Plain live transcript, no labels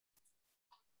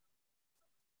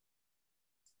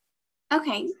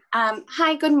Okay.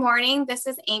 Hi, good morning. This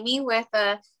is Amy with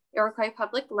the Iroquois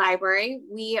Public Library.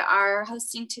 We are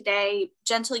hosting today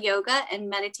gentle yoga and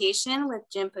meditation with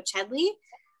Jim Pochedly.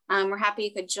 We're happy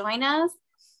you could join us.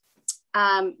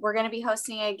 We're going to be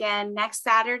hosting again next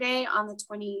Saturday on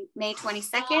the May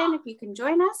 22nd, if you can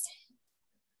join us.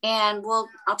 And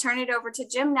I'll turn it over to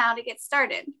Jim now to get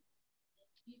started.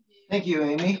 Thank you,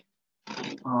 Amy.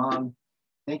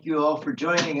 Thank you all for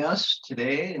joining us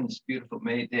today in this beautiful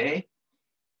May day.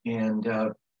 And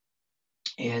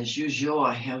as usual,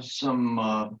 I have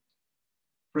some,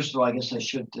 first of all, I guess I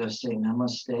should say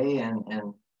namaste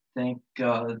and thank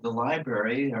the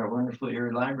library, our wonderful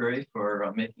Erie Library,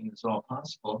 for making this all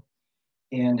possible.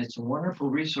 And it's a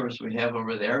wonderful resource we have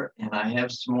over there. And I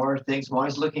have some more things. I'm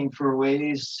always looking for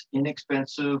ways,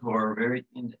 inexpensive or very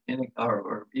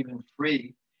or even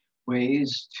free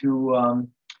ways to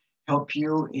help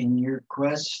you in your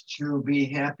quest to be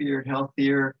happier,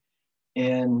 healthier,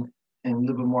 and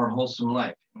live a more wholesome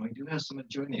life. And we do have someone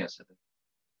joining us.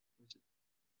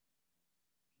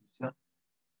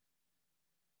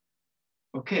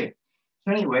 Okay,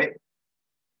 so anyway,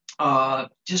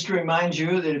 just to remind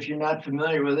you that if you're not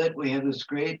familiar with it, we have this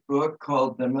great book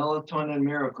called The Melatonin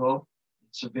Miracle.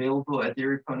 It's available at the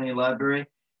Erie County Library,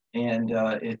 and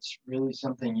it's really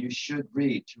something you should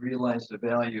read to realize the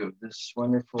value of this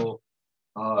wonderful,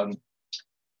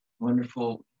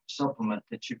 wonderful supplement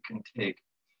that you can take.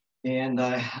 And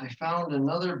I found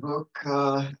another book,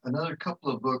 another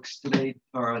couple of books today,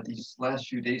 or these last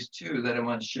few days too, that I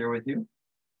want to share with you.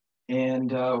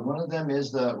 And one of them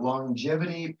is the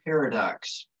Longevity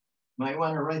Paradox. You might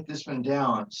want to write this one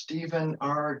down. Stephen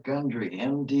R. Gundry,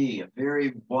 MD, a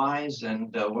very wise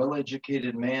and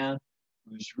well-educated man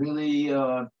who's really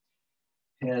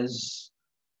has,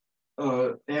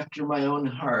 after my own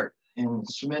heart, and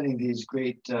so many of these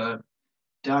great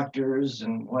doctors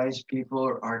and wise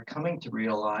people are coming to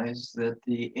realize that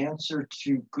the answer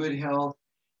to good health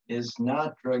is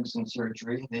not drugs and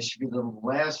surgery. They should be the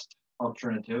last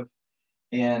alternative,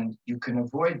 and you can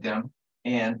avoid them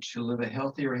and to live a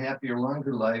healthier, happier,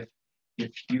 longer life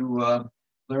if you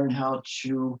learn how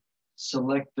to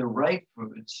select the right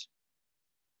foods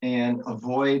and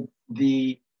avoid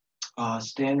the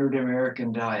standard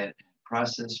American diet,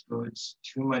 processed foods,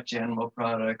 too much animal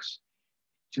products,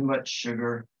 too much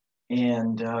sugar,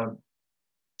 and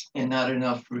not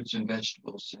enough fruits and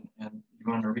vegetables. And you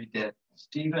want to read that.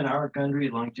 Stephen R. Gundry,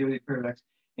 Longevity Paradox.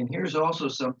 And here's also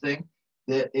something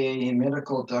that a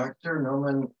medical doctor,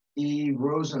 Norman E.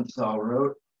 Rosenthal,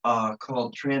 wrote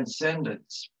called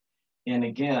Transcendence. And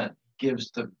again,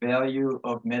 gives the value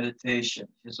of meditation,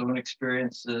 his own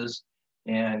experiences,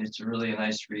 and it's really a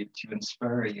nice read to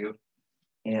inspire you.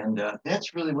 And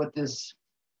that's really what this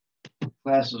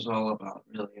class is all about,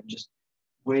 really, and just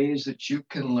ways that you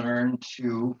can learn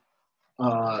to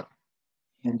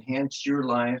enhance your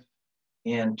life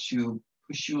and to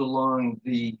push you along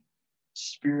the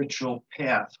spiritual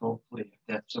path, hopefully, if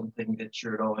that's something that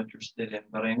you're at all interested in.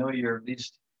 But I know you're at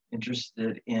least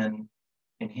interested in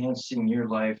enhancing your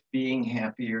life, being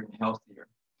happier and healthier.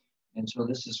 And so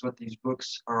this is what these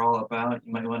books are all about.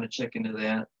 You might want to check into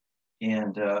that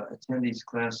and attend these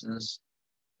classes,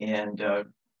 and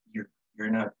you're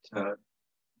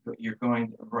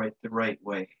going the right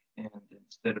way. And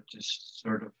instead of just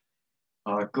sort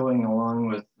of going along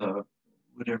with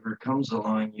whatever comes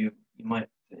along, you might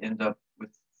end up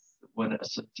with a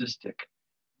statistic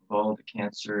of all the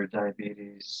cancer,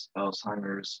 diabetes,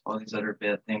 Alzheimer's, all these other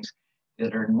bad things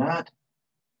that are not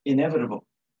inevitable.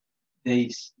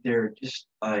 They're just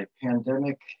a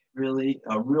pandemic, really,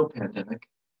 a real pandemic,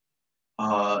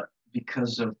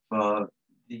 because of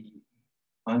the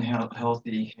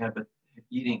unhealthy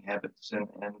eating habits and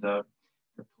the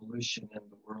pollution in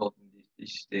the world in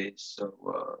these days. So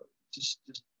just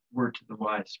word to the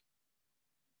wise.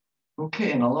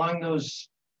 Okay, and along those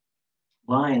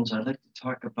lines, I'd like to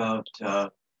talk about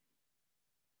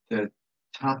the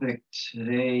topic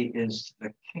today is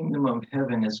the kingdom of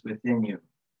heaven is within you.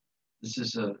 This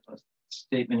is a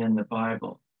statement in the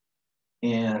Bible,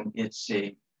 and it's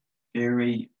a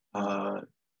very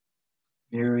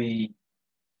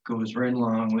goes right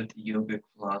along with the yogic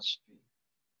philosophy.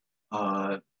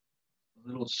 A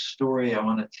little story I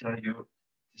want to tell you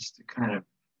just to kind of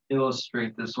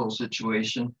illustrate this whole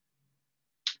situation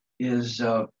is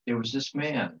there was this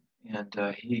man, and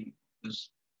he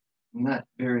was not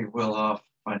very well off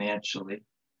financially,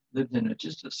 lived in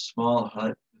just a small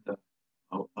hut with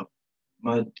a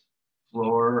mud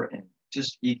floor and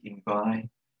just eking by.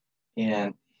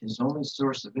 And his only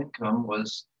source of income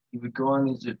was he would go on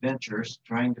these adventures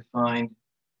trying to find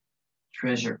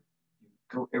treasure. He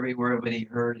would go everywhere that he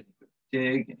heard, and he would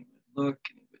dig and he would look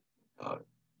and he would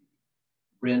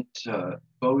rent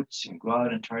boats and go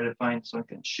out and try to find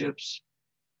sunken ships.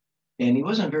 And he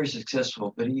wasn't very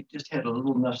successful, but he just had a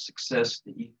little enough success to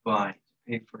eat by, to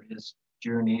pay for his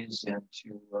journeys and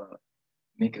to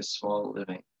make a small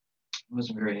living. He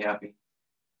wasn't very happy,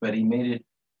 but he made it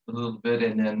a little bit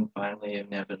and then finally,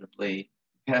 inevitably,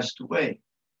 passed away.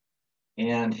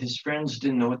 And his friends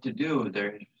didn't know what to do.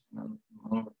 There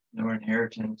was no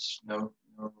inheritance, no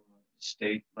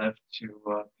estate left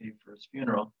to pay for his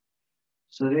funeral.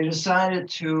 So they decided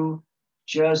to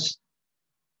just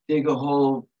dig a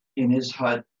hole in his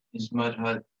hut, his mud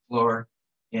hut floor,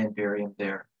 and bury him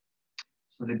there.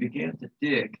 So they began to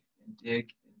dig and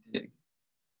dig and dig.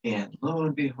 And lo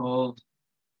and behold,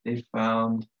 they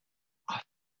found a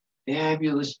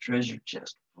fabulous treasure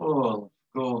chest full of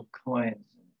gold coins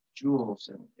and jewels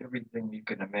and everything you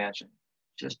can imagine.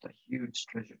 Just a huge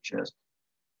treasure chest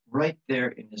right there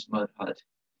in his mud hut.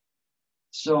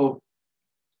 So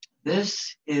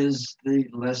this is the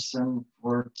lesson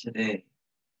for today.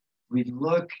 We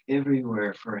look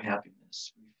everywhere for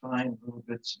happiness. We find little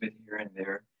bits of it here and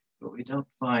there, but we don't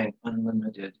find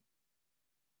unlimited,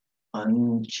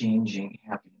 unchanging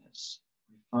happiness.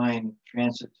 We find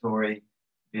transitory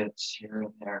bits here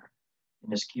and there,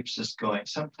 and this keeps us going.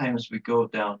 Sometimes we go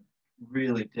down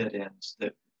really dead ends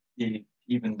that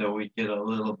even though we get a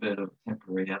little bit of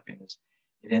temporary happiness,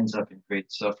 it ends up in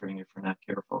great suffering if we're not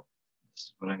careful. This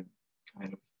is what I'm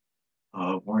kind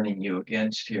of warning you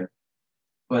against here.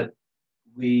 But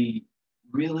we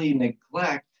really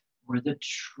neglect where the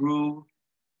true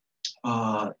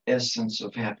essence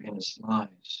of happiness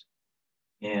lies,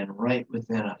 and right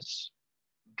within us.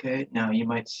 Okay, now you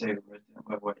might say,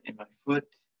 what, in my foot,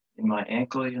 in my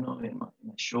ankle, in my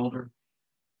shoulder?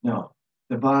 No,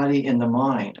 the body and the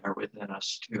mind are within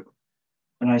us too.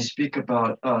 When I speak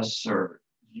about us or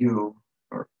you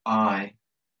or I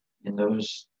in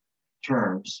those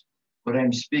terms, what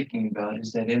I'm speaking about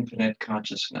is that infinite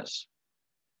consciousness.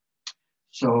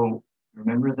 So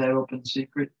remember that open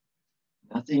secret?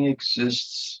 Nothing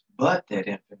exists but that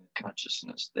infinite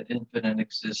consciousness, that infinite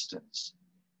existence,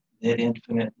 that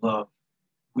infinite love,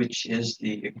 which is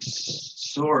the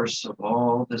source of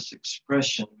all this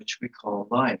expression, which we call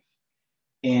life.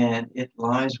 And it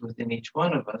lies within each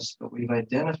one of us, but we've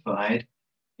identified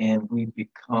and we've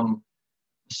become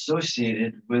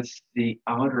associated with the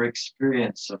outer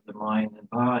experience of the mind and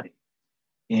body.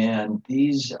 And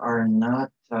these are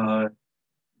not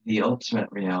the ultimate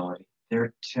reality.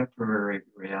 They're temporary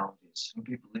realities. Some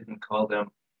people even call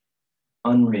them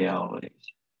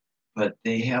unrealities. But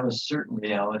they have a certain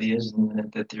reality, isn't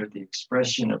it, that they're the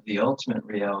expression of the ultimate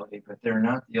reality, but they're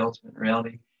not the ultimate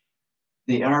reality.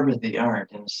 They are, but they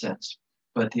aren't, in a sense.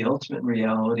 But the ultimate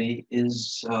reality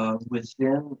is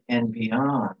within and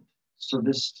beyond. So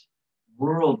this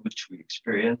world which we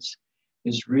experience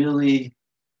is really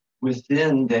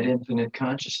within that infinite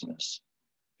consciousness.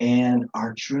 And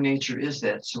our true nature is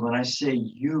that. So when I say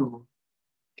you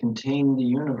contain the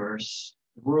universe,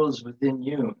 the world is within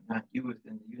you, not you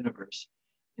within the universe.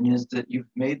 And is that you've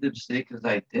made the mistake of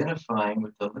identifying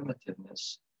with the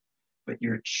limitedness, but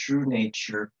your true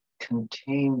nature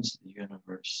contains the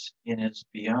universe and is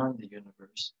beyond the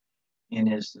universe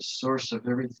and is the source of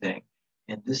everything.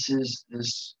 And this is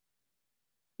this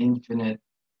infinite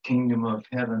kingdom of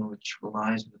heaven which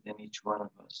lies within each one of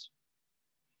us.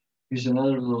 Here's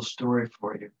another little story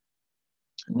for you.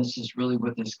 And this is really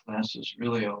what this class is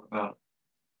really all about.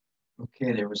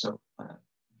 Okay, there was a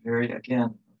very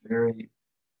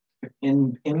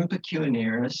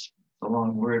impecunious, it's a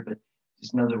long word, but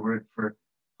it's another word for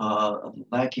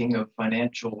lacking of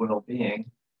financial well-being,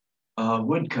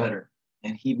 woodcutter.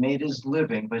 And he made his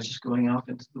living by just going off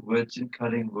into the woods and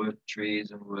cutting wood,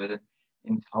 trees and wood,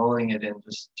 and hauling it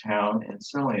into town and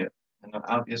selling it. And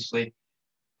obviously,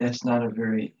 that's not a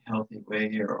very healthy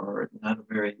way or not a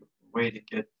very way to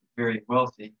get very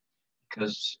wealthy,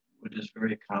 because wood is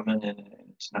very common and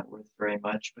it's not worth very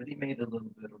much. But he made a little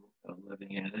bit of a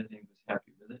living at it and he was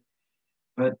happy with it.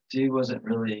 But he wasn't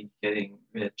really getting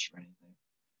rich or anything.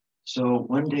 So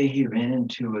one day he ran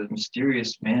into a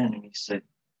mysterious man and he said,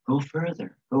 "Go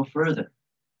further, go further."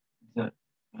 He thought,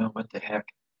 "Well, what the heck?"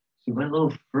 So he went a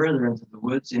little further into the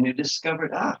woods and he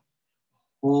discovered, a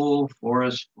whole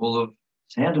forest full of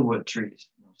sandalwood trees.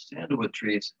 Sandalwood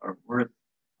trees are worth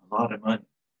a lot of money.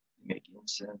 You make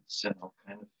incense and all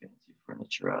kind of fancy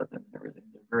furniture out of them and everything.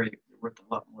 They're worth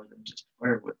a lot more than just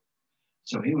firewood.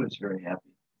 So he was very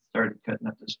happy. Started cutting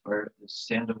up this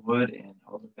sandalwood and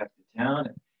hauled it back to town,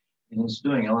 and was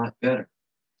doing a lot better.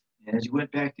 And as he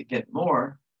went back to get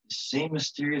more, the same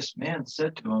mysterious man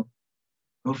said to him,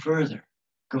 "Go further,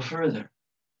 go further.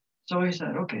 So he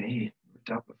said, okay, he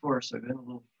worked out before, so I went a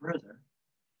little further.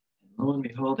 And lo and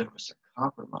behold, there was a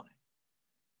copper mine.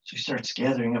 So he starts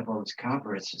gathering up all this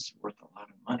copper. It's just worth a lot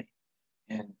of money.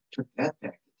 And took that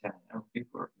back to town. Now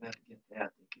people were glad to get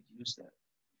that. They could use that.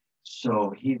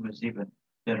 So he was even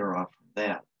better off from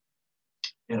that.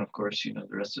 And of course, you know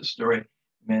the rest of the story.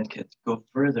 The man could go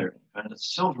further and find a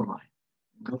silver mine,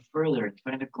 and go further and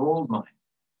find a gold mine.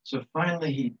 So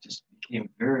finally, he just became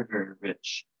very, very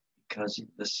rich because he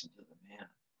listened to the man.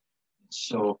 And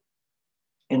so,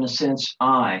 in a sense,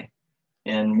 I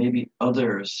and maybe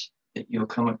others that you'll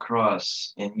come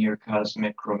across in your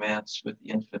cosmic romance with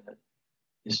the infinite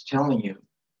is telling you,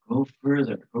 go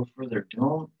further, go further.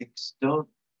 Don't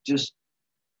just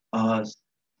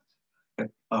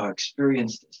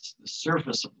experience the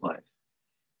surface of life.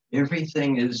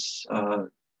 Everything is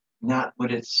not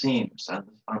what it seems. On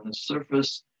the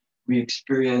surface, we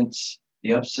experience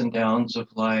the ups and downs of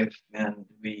life, and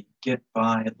we get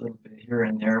by a little bit here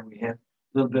and there. We have a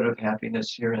little bit of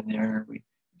happiness here and there. We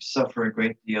suffer a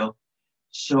great deal.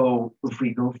 So if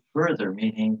we go further,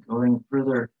 meaning going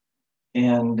further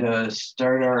and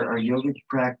start our yogic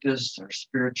practice, our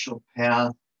spiritual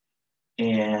path,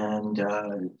 and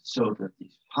so that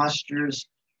these postures,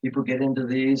 people get into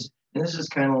these, and this is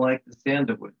kind of like the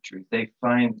sandalwood tree. They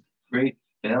find great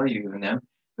value in them,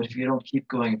 but if you don't keep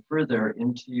going further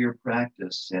into your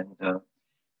practice and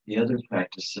the other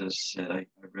practices that I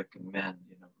recommend,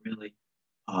 you know, really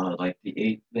like the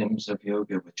 8 limbs of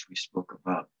yoga, which we spoke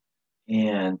about,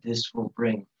 and this will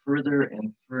bring further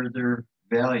and further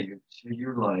value to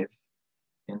your life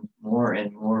and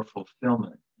more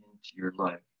fulfillment into your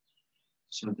life.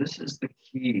 So this is the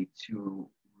key to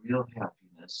real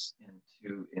happiness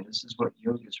and this is what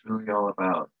yoga is really all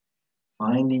about.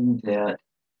 Finding that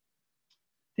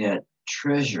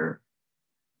treasure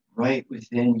right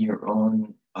within your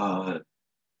own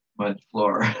mud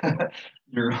floor,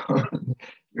 your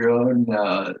own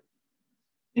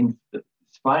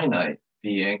finite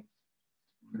being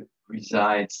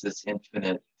resides this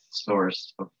infinite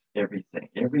source of everything.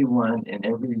 Everyone and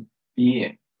every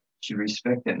being should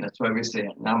respect it. And that's why we say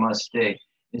namaste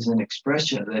is an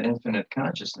expression of that infinite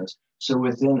consciousness. So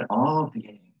within all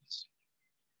beings,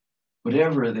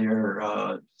 whatever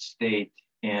their state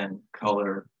and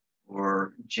color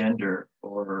or gender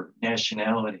or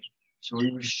nationality, so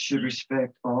we should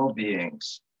respect all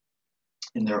beings,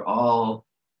 and they're all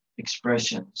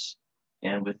expressions.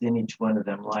 And within each one of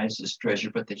them lies this treasure.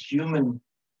 But the human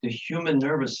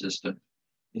nervous system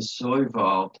is so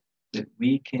evolved that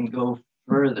we can go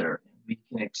further. We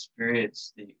can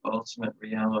experience the ultimate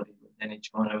reality within each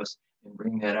one of us and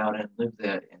bring that out and live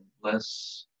that and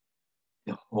bless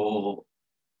the whole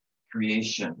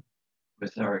creation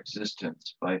with our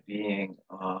existence by being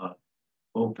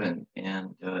open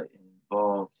and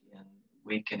involved in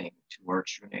awakening to our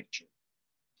true nature.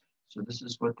 So this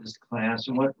is what this class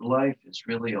and what life is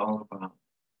really all about.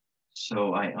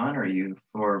 So I honor you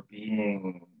for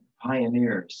being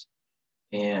pioneers,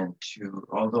 and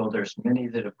although there's many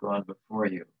that have gone before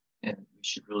you, and we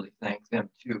should really thank them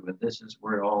too. And this is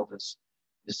where all this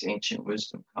ancient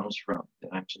wisdom comes from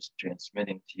that I'm just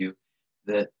transmitting to you.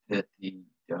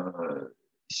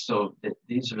 So that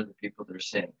these are the people that are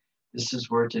saying this is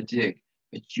where to dig,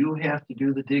 but you have to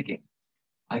do the digging.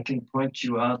 I can point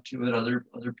you out to it.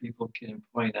 Other people can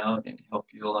point out and help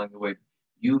you along the way.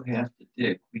 You have to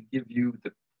dig. We give you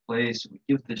the place. We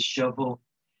give the shovel,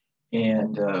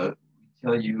 and we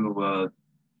tell you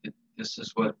this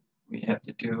is what we have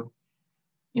to do.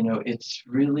 You know, it's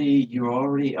really, you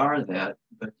already are that,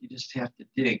 but you just have to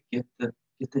dig. Get the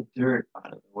dirt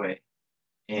out of the way,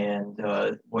 and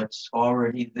what's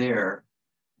already there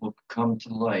will come to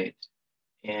light.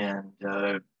 And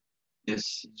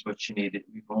this is what you needed.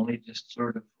 We've only just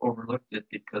sort of overlooked it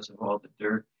because of all the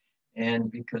dirt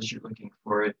and because you're looking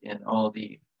for it in all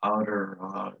the outer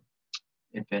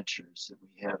adventures that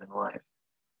we have in life.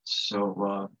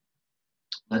 So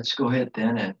let's go ahead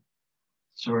then and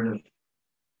sort of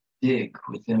dig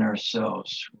within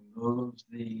ourselves, remove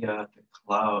the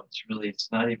clouds. Really,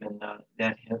 it's not even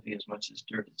that heavy as much as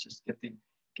dirt. It's just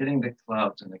getting the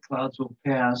clouds, and the clouds will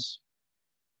pass.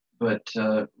 But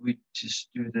we just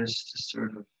do this to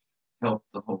sort of help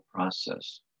the whole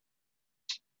process.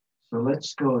 So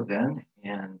let's go then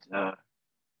and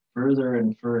further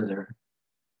and further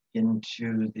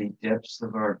into the depths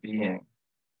of our being.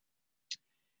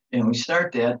 And we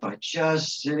start that by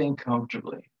just sitting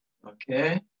comfortably,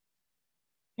 okay?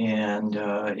 And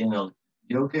in a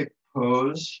yogic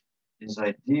pose is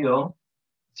ideal.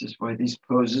 This is why these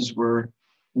poses were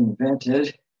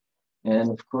invented. And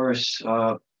of course,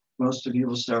 most of you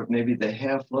will start maybe the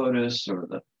half lotus or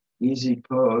the easy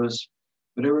pose,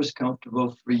 whatever is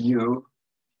comfortable for you.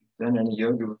 If you've done any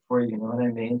yoga before, you know what I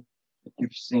mean. If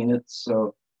you've seen it,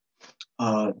 so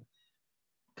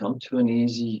come to an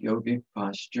easy yogic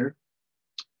posture,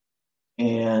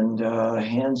 and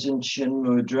hands in chin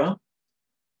mudra.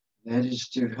 That is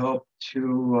to help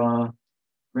to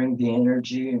bring the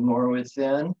energy more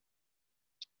within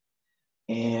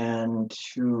and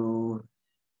to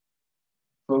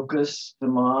focus the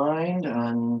mind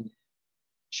on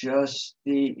just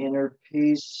the inner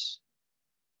peace,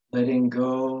 letting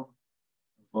go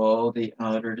of all the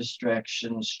outer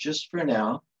distractions just for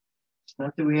now. It's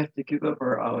not that we have to give up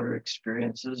our outer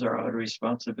experiences, our outer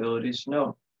responsibilities.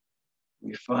 No,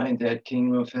 we find that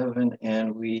kingdom of heaven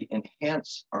and we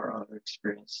enhance our outer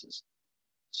experiences.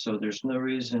 So there's no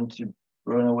reason to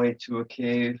run away to a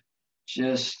cave.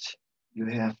 Just you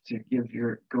have to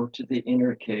go to the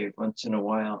inner cave once in a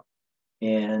while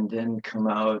and then come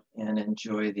out and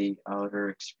enjoy the outer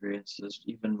experiences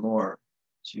even more.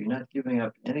 So you're not giving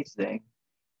up anything,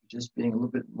 you're just being a little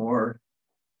bit more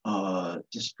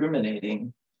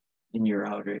discriminating in your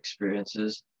outer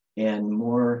experiences and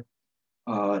more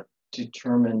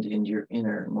determined in your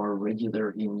inner, more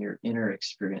regular in your inner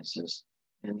experiences.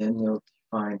 And then you'll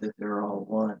find that they're all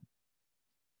one.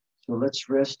 So let's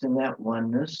rest in that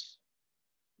oneness.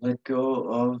 Let go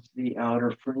of the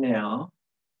outer for now.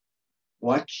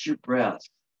 Watch your breath.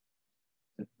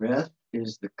 The breath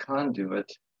is the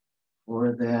conduit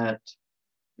for that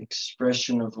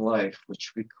expression of life,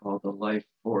 which we call the life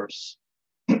force,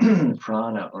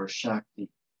 prana or shakti,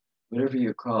 whatever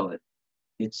you call it.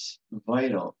 It's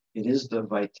vital. It is the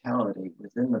vitality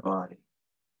within the body,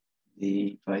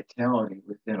 the vitality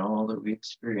within all that we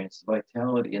experience, the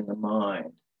vitality in the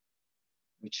mind,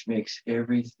 which makes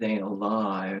everything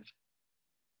alive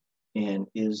and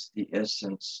is the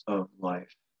essence of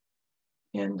life.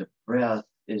 And the breath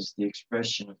is the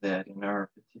expression of that in our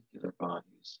particular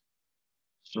bodies.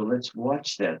 So let's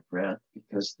watch that breath,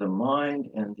 because the mind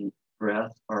and the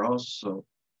breath are also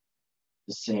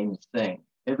the same thing.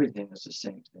 Everything is the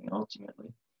same thing ultimately.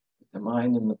 But the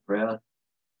mind and the breath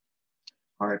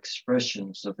are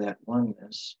expressions of that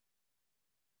oneness,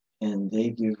 and they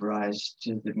give rise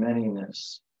to the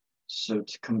manyness. So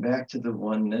to come back to the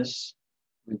oneness,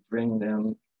 we bring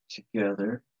them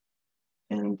together,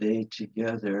 and they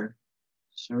together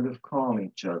sort of calm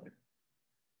each other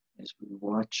as we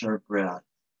watch our breath.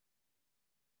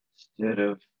 Instead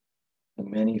of the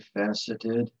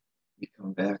many-faceted, we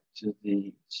come back to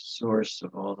the source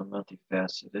of all the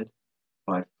multifaceted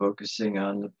by focusing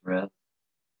on the breath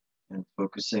and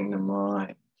focusing the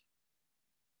mind,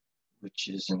 which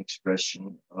is an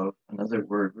expression of another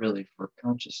word really for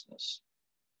consciousness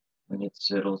when it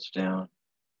settles down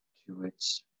to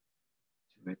its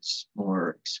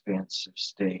more expansive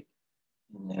state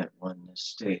in that oneness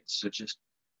state. So just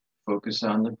focus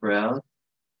on the breath.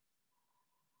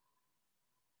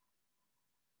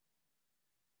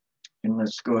 And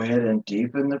let's go ahead and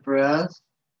deepen the breath.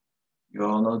 You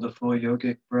all know the full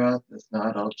yogic breath. If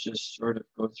not, I'll just sort of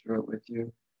go through it with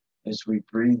you. As we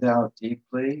breathe out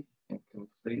deeply and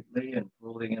completely and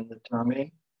pulling in the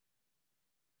tummy.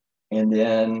 And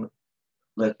then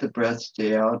let the breath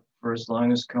stay out for as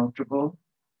long as comfortable.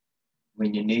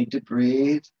 When you need to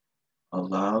breathe,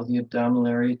 allow the abdominal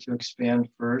area to expand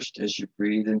first as you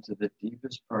breathe into the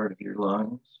deepest part of your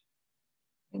lungs,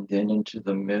 and then into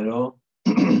the middle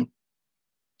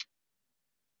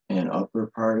and upper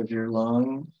part of your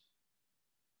lungs.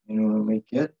 And when we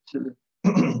get to the,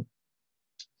 to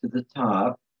the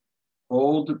top,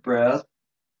 hold the breath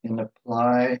and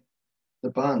apply the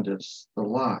bandhas, the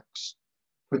locks.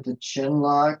 Put the chin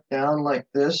lock down like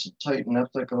this, and tighten up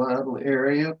the glottal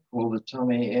area, pull the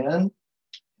tummy in, and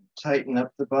tighten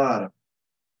up the bottom.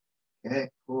 Okay,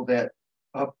 pull that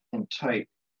up and tight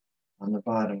on the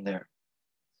bottom there.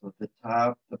 So the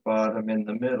top, the bottom, and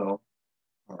the middle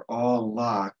are all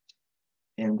locked,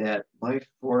 and that life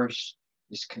force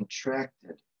is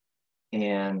contracted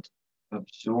and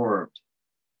absorbed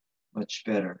much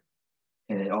better.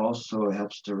 And it also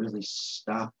helps to really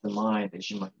stop the mind,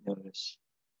 as you might notice.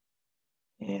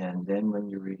 And then when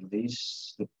you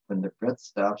release, when the breath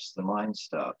stops, the mind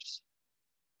stops.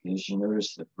 Because you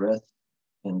notice the breath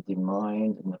and the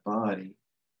mind and the body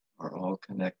are all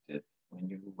connected. When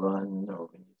you run or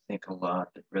when you think a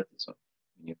lot, the breath is up.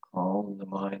 When you calm the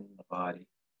mind and the body,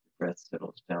 the breath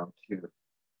settles down too.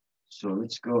 So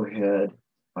let's go ahead.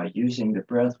 By using the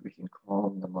breath, we can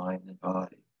calm the mind and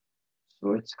body. So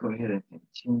let's go ahead and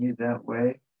continue that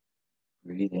way.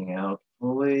 Breathing out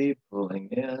fully, pulling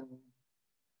in.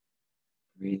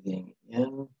 Breathing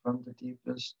in from the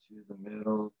deepest to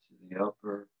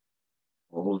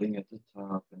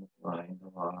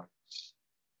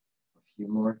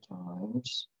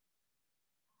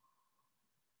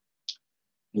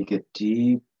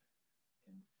deep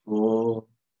and full,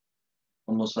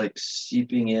 almost like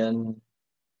seeping in and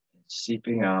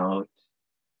seeping out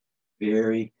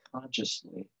very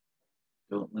consciously.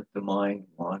 Don't let the mind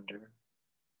wander.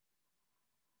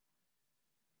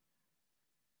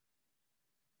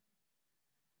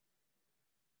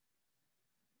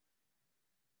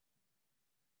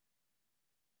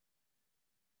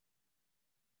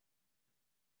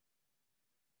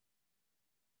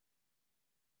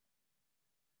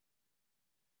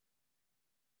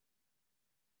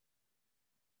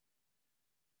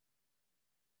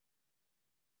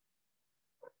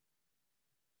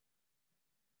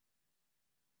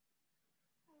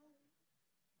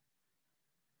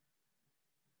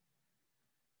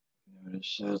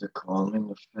 Notice the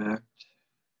calming effect.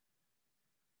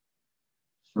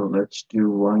 So let's do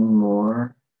one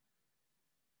more.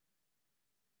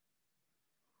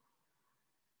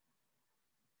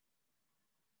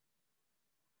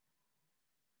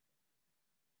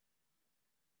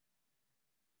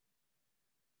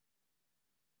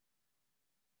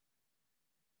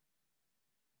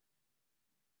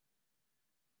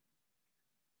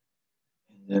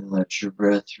 And then let your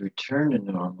breath return to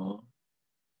normal,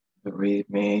 but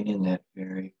remain in that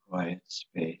very quiet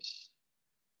space.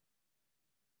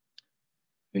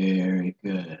 Very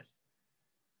good.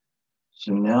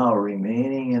 So now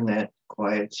remaining in that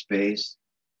quiet space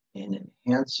and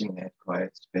enhancing that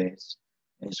quiet space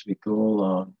as we go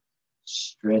along,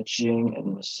 stretching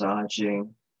and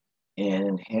massaging and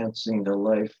enhancing the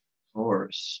life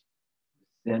force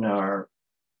within our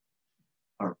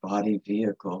body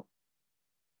vehicle,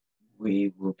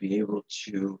 we will be able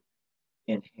to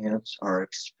enhance our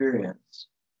experience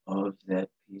of that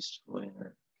peaceful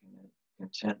inner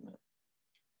contentment.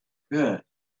 Good.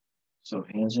 So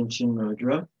hands in chin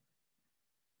mudra.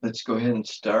 Let's go ahead and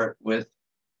start with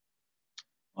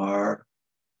our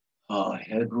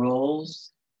head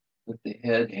rolls. Let the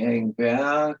head hang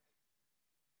back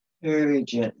very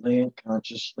gently and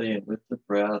consciously, and with the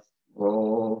breath,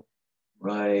 roll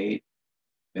right,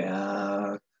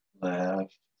 back,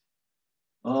 left,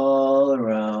 all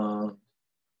around,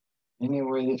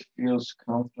 anywhere that feels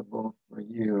comfortable for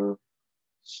you,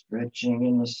 stretching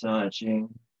and massaging,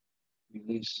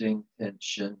 releasing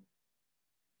tension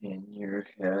in your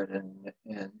head and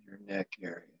your neck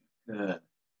area. Good.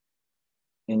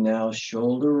 And now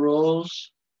shoulder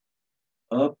rolls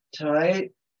up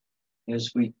tight.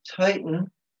 As we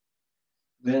tighten,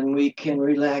 then we can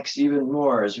relax even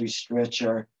more as we stretch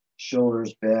our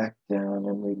shoulders back down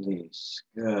and release.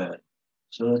 Good.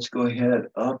 So let's go ahead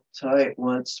up tight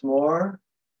once more,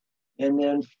 and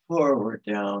then forward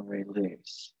down,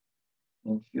 release.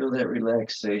 And feel that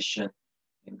relaxation,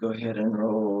 and go ahead and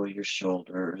roll your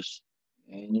shoulders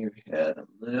and your head a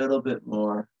little bit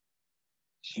more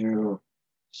to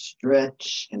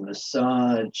stretch and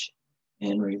massage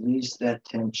and release that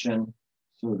tension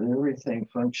so that everything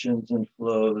functions and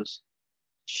flows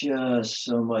just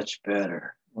so much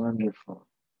better. Wonderful.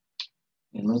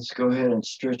 And let's go ahead and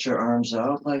stretch our arms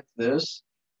out like this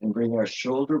and bring our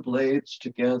shoulder blades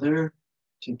together.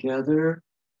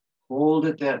 Hold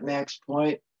at that max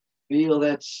point. Feel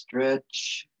that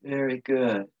stretch. Very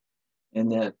good. And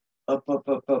then up, up,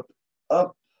 up, up,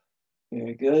 up.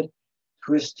 Very good.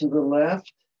 Twist to the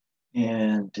left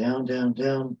and down, down,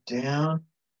 down, down.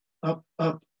 Up,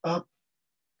 up, up.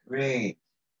 Great.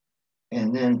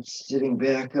 And then sitting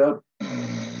back up.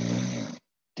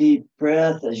 Deep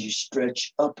breath as you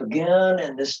stretch up again,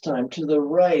 and this time to the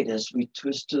right as we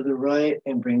twist to the right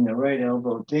and bring the right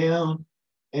elbow down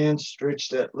and stretch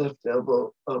that left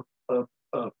elbow up, up,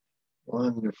 up.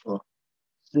 Wonderful.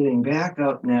 Sitting back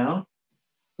up now,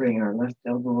 bring our left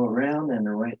elbow around and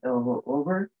the right elbow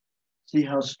over. See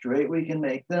how straight we can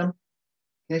make them.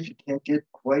 If you can't get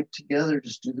quite together,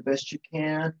 just do the best you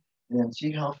can, and then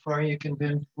see how far you can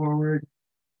bend forward.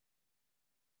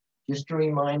 Just a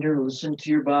reminder, listen to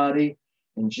your body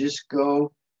and just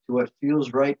go to what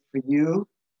feels right for you.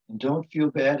 And don't feel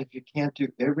bad if you can't do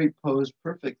every pose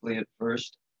perfectly at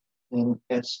first. And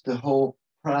that's the whole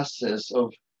process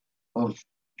of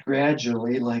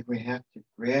gradually, like we have to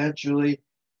gradually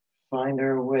find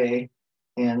our way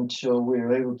until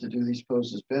we're able to do these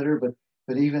poses better.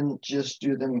 But even just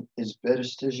do them as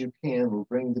best as you can will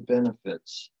bring the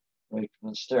benefits right from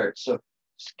the start. So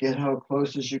just get how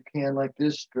close as you can like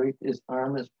this, straight as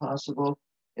arm as possible,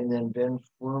 and then bend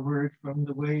forward from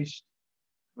the waist.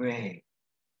 Great.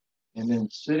 And then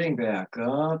sitting back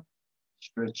up,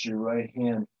 stretch your right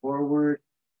hand forward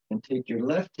and take your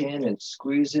left hand and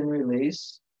squeeze and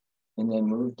release. And then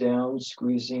move down,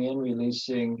 squeezing and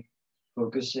releasing,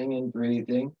 focusing and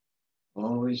breathing.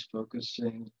 Always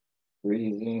focusing,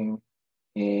 breathing,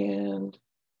 and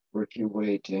work your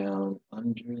way down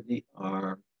under the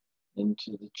arm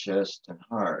into the chest and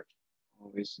heart,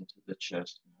 always into the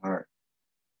chest and heart.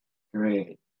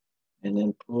 Great. And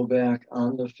then pull back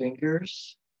on the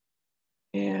fingers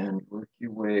and work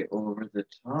your way over the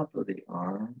top of the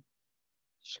arm,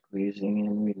 squeezing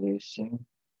and releasing,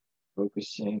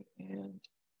 focusing and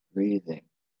breathing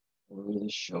over the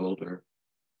shoulder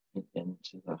and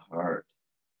into the heart.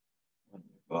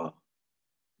 Wonderful.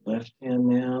 Left hand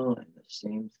now, and the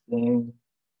same thing,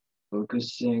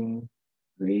 focusing,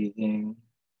 breathing,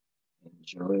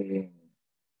 enjoying,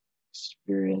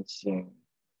 experiencing,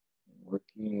 and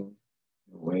working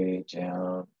your way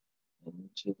down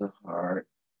into the heart.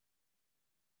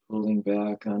 Pulling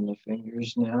back on the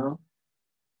fingers now.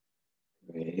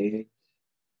 Great.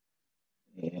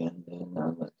 And then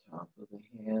on the top of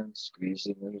the hand,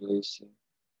 squeezing, releasing.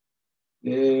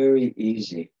 Very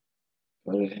easy,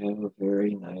 but it have a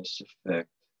very nice effect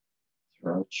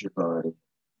throughout your body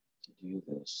to do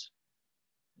this.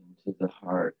 Into the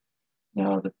heart.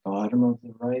 Now the bottom of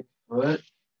the right foot,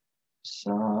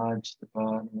 massage the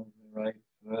bottom of the right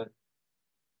foot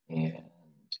and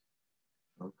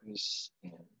focus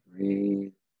and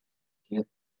breathe. Get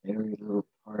every little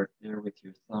part there with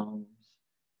your thumbs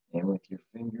and with your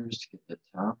fingers. Get the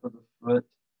top of the foot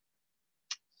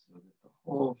so that the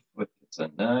whole foot gets a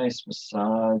nice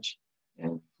massage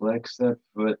and flex that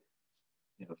foot.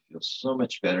 It'll feel so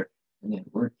much better. And then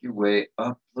work your way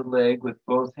up the leg with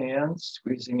both hands,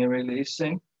 squeezing and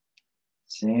releasing.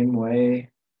 Same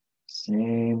way,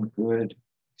 same good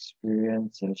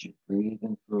experience as you breathe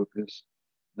and focus.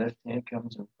 Left hand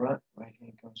comes in front, right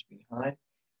hand comes behind.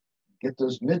 Get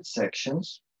those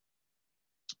midsections,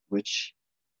 which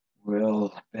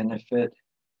will benefit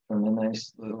from a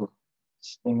nice little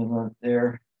stimulant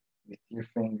there with your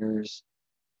fingers,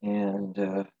 and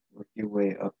work your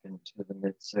way up into the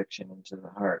midsection, into the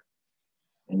heart.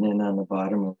 And then on the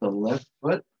bottom of the left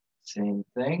foot, same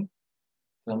thing.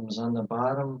 Thumbs on the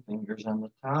bottom, fingers on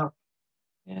the top,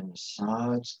 and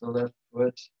massage the left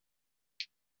foot.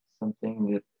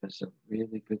 Something that is a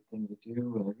really good thing to do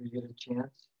whenever you get a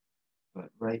chance. But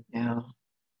right now,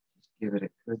 just give it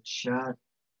a good shot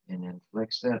and then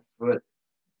flex that foot.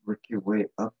 Work your way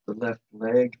up the left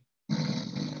leg.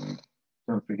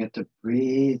 Don't forget to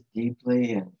breathe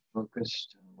deeply and focus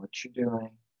on what you're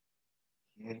doing.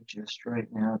 Okay, just right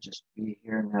now, just be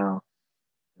here now.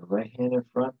 The right hand in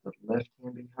front, the left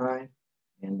hand behind,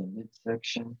 and the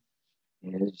midsection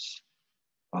is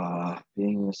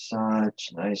being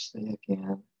massaged nicely again,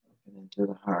 up and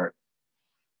into the heart.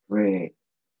 Great.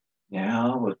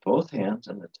 Now, with both hands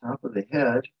on the top of the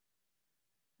head,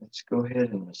 let's go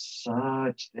ahead and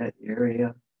massage that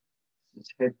area. This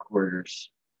is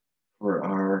headquarters for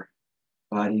our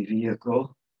body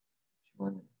vehicle. You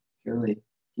want to really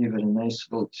give it a nice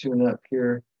little tune-up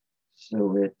here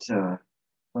so it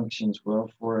functions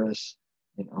well for us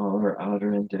in all our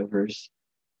outer endeavors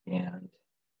and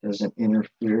doesn't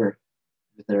interfere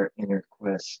with our inner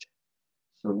quest.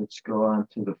 So let's go on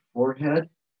to the forehead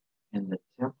and the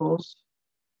temples.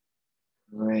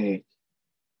 Great.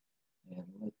 And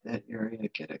let that area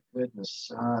get a good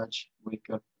massage. Wake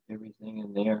up everything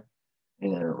in there.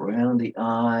 And then around the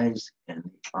eyes and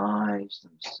the eyes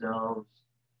themselves.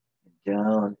 And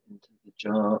down into the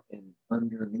jaw and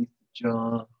underneath the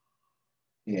jaw.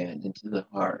 And into the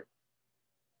heart.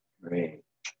 Great.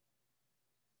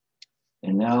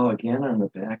 And now again on the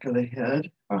back of the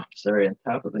head. Oh, sorry, on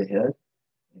top of the head.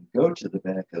 And go to the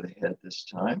back of the head this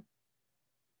time.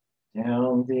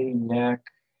 Down the neck,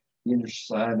 either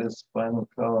side of the spinal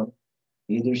column,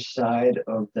 either side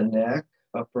of the neck,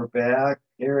 upper back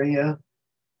area.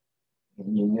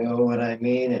 And you know what I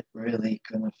mean? It really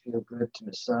gonna feel good to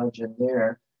massage in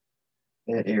there.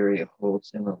 That area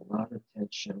holds in a lot of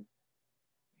tension.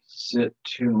 Sit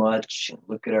too much and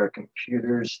look at our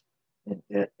computers in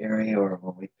that area, or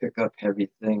when we pick up heavy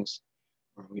things,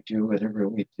 or we do whatever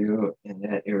we do, and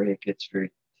that area gets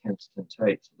very tense and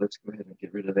tight. So let's go ahead and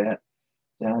get rid of that.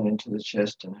 Down into the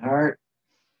chest and heart.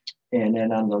 And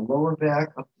then on the lower back,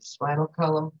 up the spinal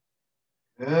column.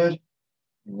 Good.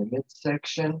 In the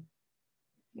midsection.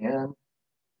 Again.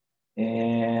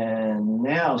 And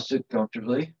now sit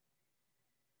comfortably.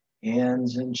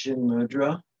 Hands in Chin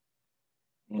Mudra.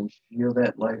 And feel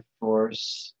that life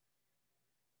force.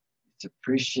 It's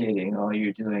appreciating all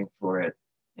you're doing for it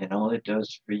and all it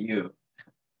does for you,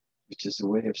 which is a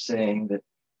way of saying that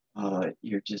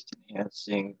you're just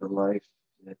enhancing the life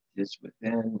that is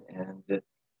within and that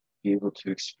be able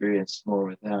to experience more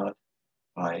without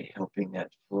by helping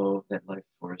that flow, that life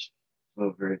force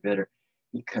flow very better,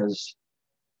 because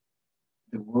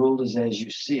the world is as you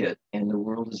see it, and the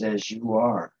world is as you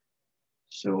are.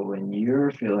 So when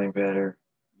you're feeling better,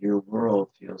 your world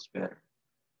feels better.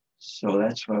 So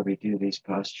that's why we do these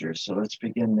postures. So let's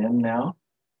begin them now.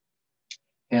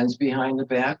 Hands behind the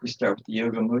back. We start with the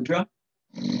yoga mudra.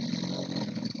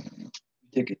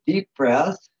 Take a deep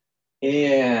breath.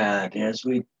 And as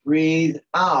we breathe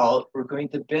out, we're going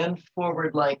to bend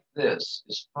forward like this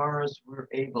as far as we're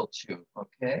able to,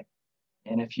 okay?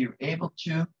 And if you're able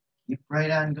to, keep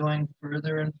right on going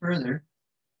further and further,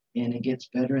 and it gets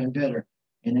better and better.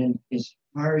 And then as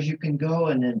far as you can go,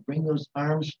 and then bring those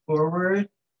arms forward.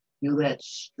 Feel that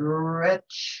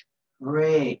stretch.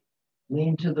 Great.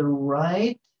 Lean to the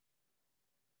right.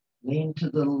 Lean to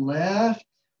the left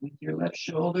with your left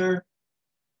shoulder.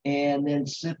 And then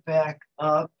sit back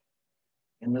up.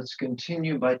 And let's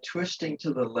continue by twisting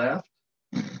to the left.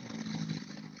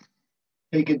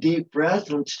 Take a deep breath.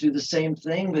 Let's do the same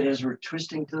thing, but as we're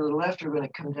twisting to the left, we're going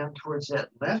to come down towards that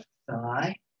left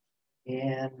thigh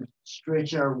and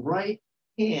stretch our right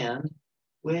hand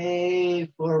way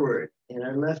forward. And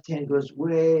our left hand goes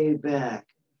way back.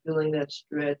 Feeling that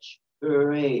stretch.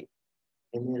 Great.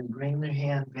 And then bring the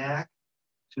hand back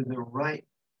to the right.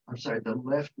 The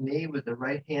left knee with the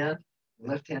right hand. The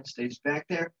left hand stays back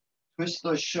there. Twist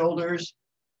those shoulders.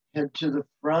 Head to the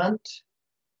front.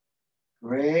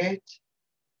 Great.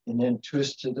 And then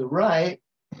twist to the right.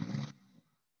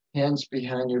 Hands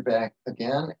behind your back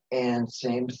again. And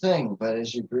same thing. But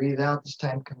as you breathe out, this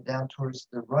time come down towards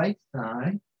the right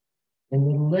thigh. And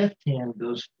the left hand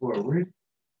goes forward.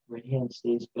 Right hand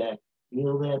stays back.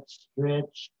 Feel that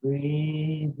stretch.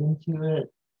 Breathe into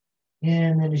it.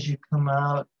 And then as you come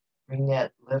out, bring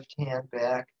that left hand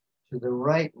back to the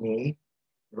right knee.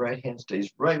 The right hand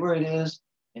stays right where it is.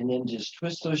 And then just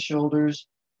twist those shoulders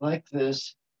like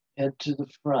this. Head to the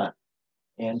front.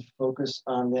 And focus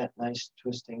on that nice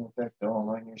twisting effect all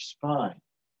along your spine.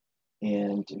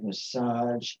 And to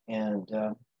massage and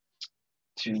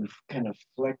to kind of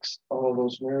flex all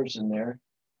those nerves in there.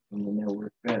 And then they'll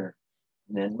work better.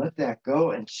 And then let that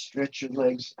go and stretch your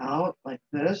legs out like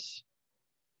this.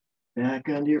 Back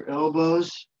under your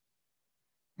elbows.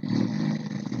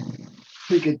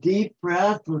 Take a deep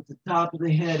breath with the top of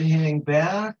the head hang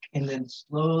back and then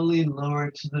slowly lower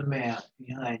to the mat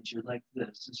behind you like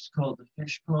this. This is called the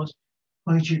fish pose.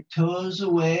 Point your toes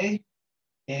away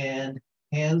and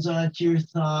hands onto your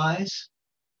thighs.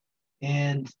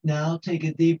 And now take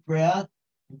a deep breath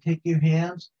and take your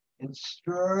hands and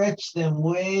stretch them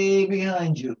way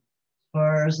behind you as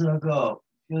far as they'll go.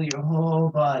 Feel your whole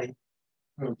body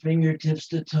from fingertips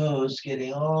to toes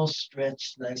getting all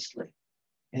stretched nicely.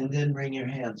 And then bring your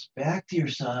hands back to your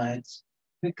sides,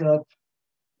 pick up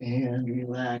and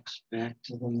relax back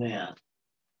to the mat.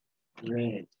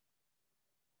 Great.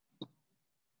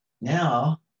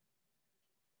 Now,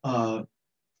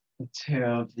 let's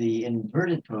have the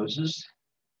inverted poses.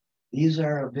 These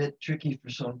are a bit tricky for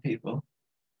some people,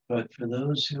 but for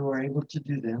those who are able to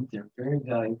do them, they're very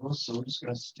valuable. So we're just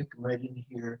going to stick them right in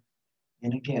here.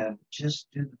 And again, just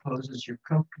do the poses you're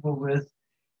comfortable with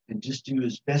and just do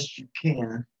as best you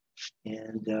can.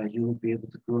 And you will be able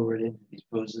to grow right into these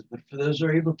poses. But for those who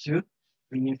are able to,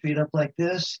 bring your feet up like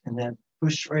this and then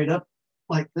push right up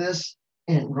like this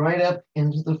and right up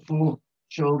into the full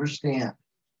shoulder stand.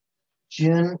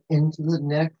 Chin into the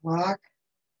neck lock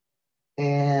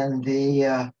and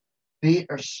the feet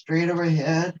are straight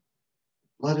overhead.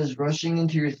 Blood is rushing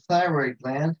into your thyroid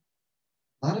gland.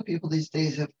 A lot of people these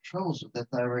days have troubles with the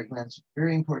thyroid gland. It's a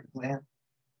very important gland.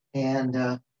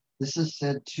 And this is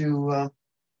said to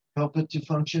help it to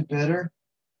function better.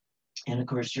 And of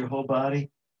course, your whole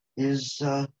body is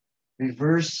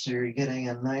reversed, so you're getting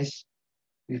a nice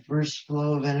reverse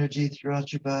flow of energy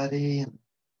throughout your body. And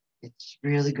it's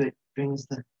really good. It brings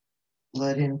the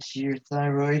blood into your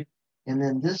thyroid. And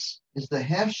then this is the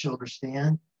half shoulder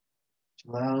stand, which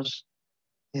allows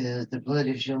the blood,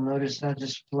 as you'll notice, not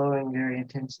just flowing very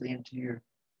intensely into your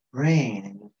brain,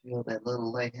 and you'll feel that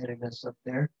little lightheadedness up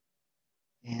there.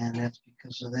 And that's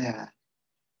because of that.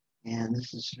 And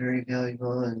this is very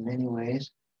valuable in many ways.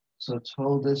 So let's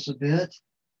hold this a bit.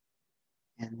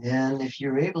 And then if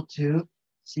you're able to,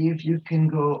 see if you can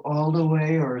go all the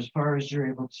way or as far as you're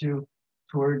able to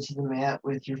towards the mat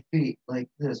with your feet like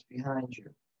this behind you.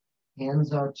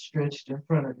 Hands outstretched in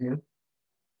front of you.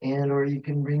 And or you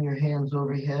can bring your hands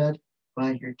overhead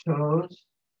by your toes.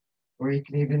 Or you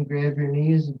can even grab your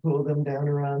knees and pull them down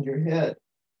around your head.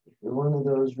 If you're one of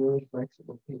those really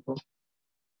flexible people,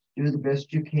 do the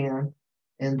best you can,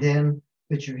 and then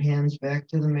put your hands back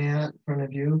to the mat in front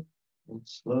of you and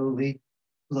slowly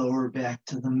lower back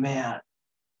to the mat.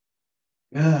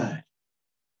 Good.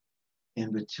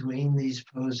 In between these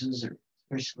poses, or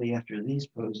especially after these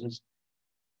poses,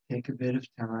 take a bit of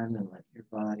time and let your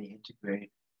body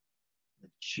integrate.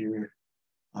 Let your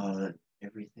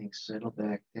everything settle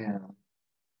back down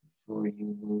before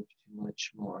you move too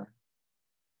much more.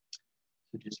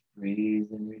 So just breathe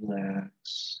and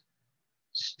relax.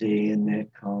 Stay in that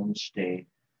calm state.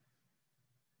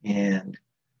 And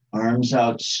arms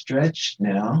outstretched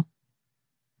now.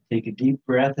 Take a deep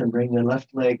breath and bring the left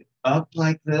leg up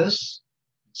like this,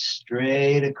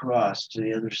 straight across to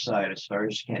the other side as far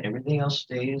as you can. Everything else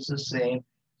stays the same.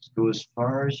 Just go as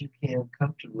far as you can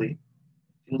comfortably.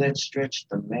 Feel that stretch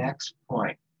to the max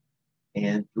point.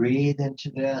 And breathe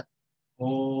into that.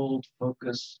 Hold,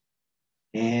 focus,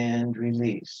 and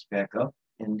release. Back up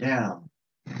and down.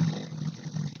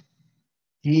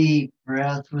 Deep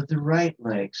breath with the right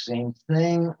leg. Same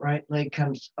thing. Right leg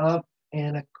comes up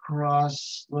and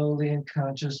across slowly and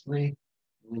consciously.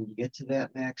 When you get to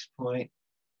that max point,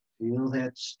 feel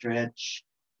that stretch.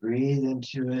 Breathe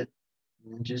into it.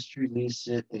 And then just release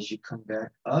it as you come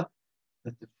back up.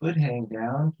 Let the foot hang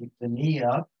down. Keep the knee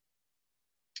up.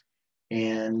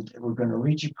 And we're going to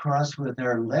reach across with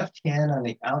our left hand on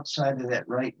the outside of that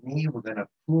right knee. We're going to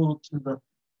pull to the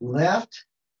left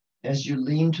as you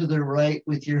lean to the right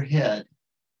with your head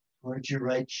towards your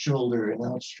right shoulder and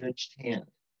outstretched hand.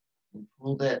 And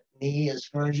pull that knee as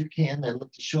far as you can. Then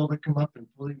let the shoulder come up and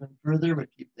pull even further, but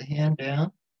keep the hand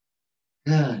down.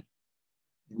 Good.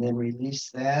 And then release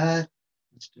that.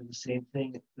 Let's do the same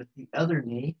thing with the other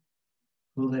knee.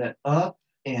 Pull that up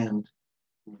and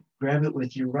grab it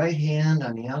with your right hand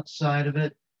on the outside of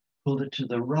it. Pull it to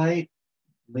the right.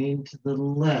 Lean to the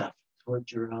left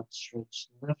towards your outstretched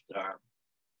left arm.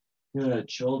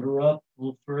 Good. Shoulder up.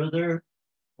 Pull further.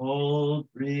 Hold.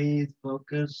 Breathe.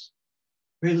 Focus.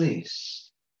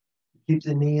 Release. Keep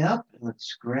the knee up and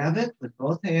let's grab it with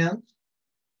both hands.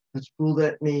 Let's pull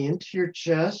that knee into your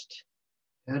chest.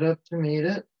 Head up to meet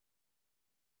it.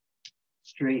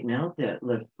 Straighten out that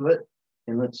left foot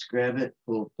and let's grab it.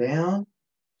 Pull down.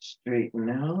 Straighten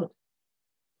out.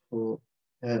 Pull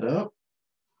head up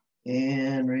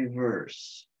and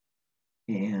reverse.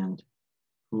 And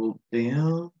pull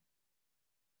down.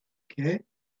 Okay.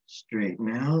 Straighten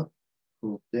out.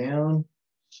 Pull down.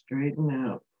 Straighten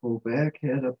out. Pull back,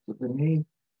 head up to the knee.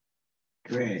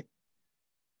 Great.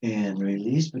 And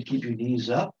release, but keep your knees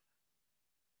up.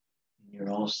 And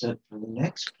you're all set for the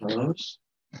next pose.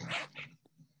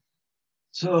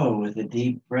 So with a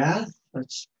deep breath,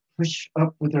 let's push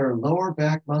up with our lower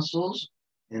back muscles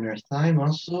and our thigh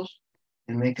muscles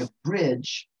and make a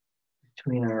bridge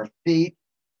between our feet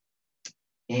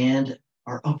and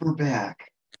our upper back.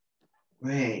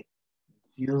 Great.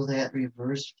 Feel that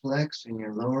reverse flex in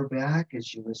your lower back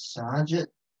as you massage it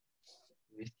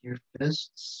with your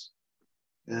fists.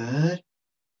 Good.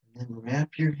 And then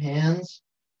wrap your hands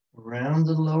around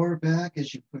the lower back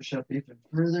as you push up even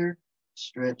further.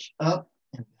 Stretch up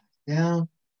and back down,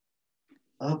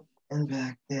 up and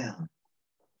back down,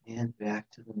 and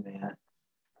back to the mat.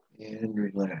 And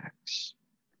relax.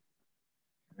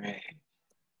 Great.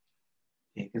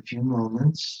 Take a few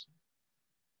moments.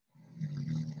 A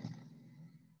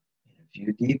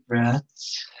few deep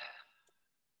breaths.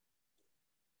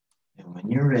 And when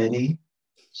you're ready,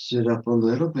 sit up a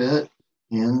little bit,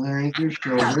 hand underneath your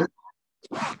shoulder.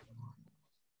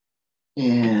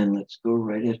 And let's go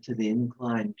right up to the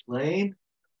inclined plane.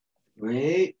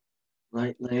 Great.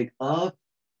 Right leg up,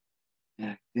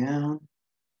 back down.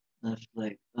 Left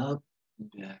leg up,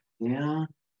 back down.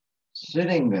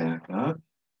 Sitting back up,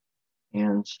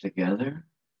 hands together.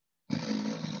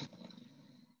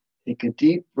 Take a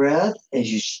deep breath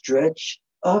as you stretch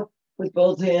up with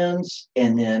both hands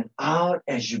and then out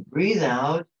as you breathe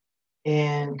out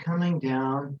and coming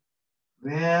down.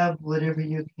 Grab whatever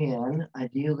you can.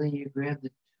 Ideally, you grab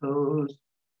the toes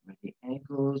or the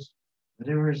ankles,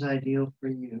 whatever is ideal for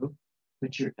you.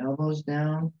 Put your elbows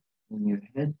down and your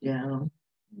head down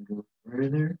and go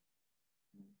further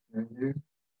and further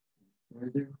and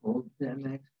further. Hold that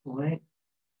next point.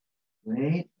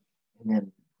 Great. And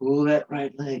then pull that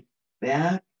right leg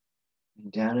back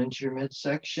and down into your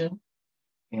midsection.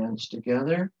 Hands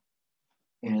together.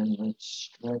 And let's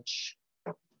stretch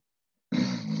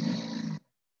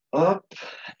up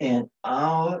and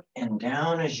out and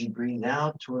down as you breathe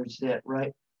out towards that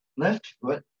left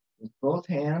foot with both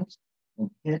hands and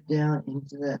head down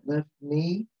into that left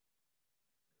knee.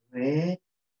 Great.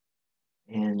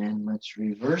 And then let's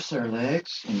reverse our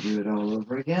legs and do it all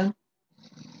over again.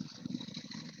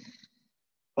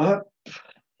 Up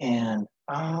and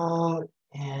out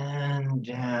and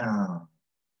down.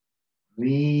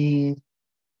 Breathe,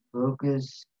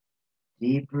 focus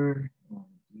deeper and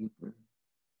deeper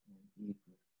and deeper.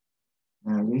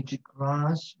 Now reach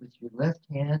across with your left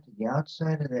hand to the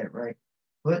outside of that right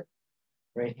foot.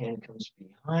 Right hand comes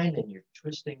behind and you're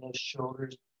twisting those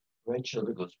shoulders. Right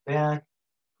shoulder goes back.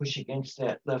 Push against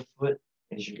that left foot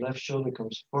as your left shoulder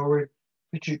comes forward.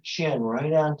 Put your chin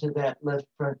right onto that left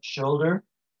front shoulder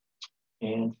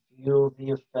and feel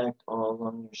the effect all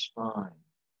along your spine.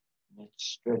 That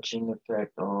stretching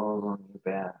effect all along your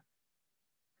back.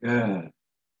 Good.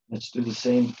 Let's do the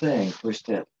same thing. Push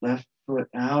that left foot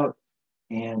out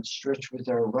and stretch with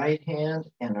our right hand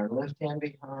and our left hand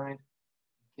behind.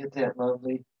 Get that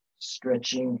lovely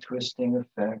stretching, twisting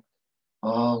effect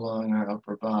all along our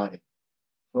upper body.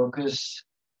 Focus,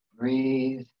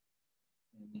 breathe,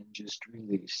 and then just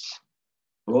release.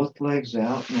 Both legs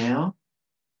out now.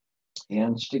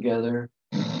 Hands together.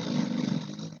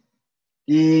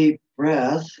 Deep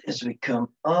breath as we come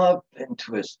up and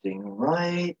twisting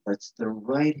right. Let's the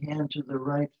right hand to the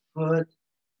right foot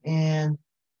and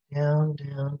down,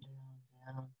 down, down,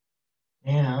 down,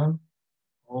 down.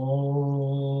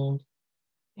 Hold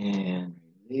and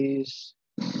release.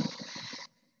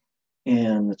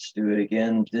 And let's do it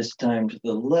again, this time to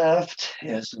the left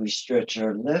as we stretch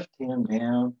our left hand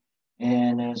down.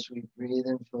 And as we breathe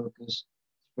and focus, let's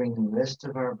bring the rest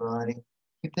of our body.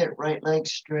 Keep that right leg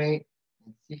straight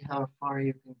and see how far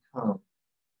you can come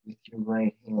with your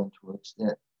right hand towards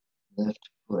that left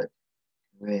foot.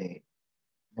 Great.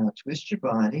 Now twist your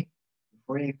body.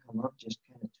 Before you come up, just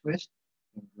kind of twist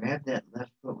and grab that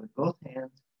left foot with both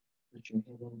hands. Put your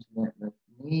head into that left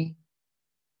knee.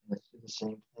 Let's do the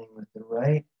same thing with the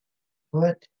right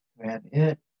foot. Grab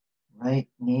it. Right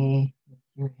knee with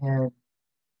your head.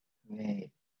 Great.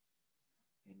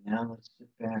 And now let's sit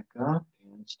back up,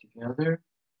 hands together,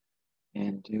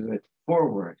 and do it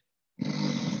forward.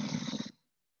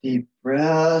 Deep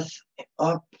breath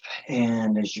up,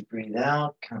 and as you breathe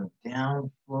out, come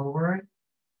down forward,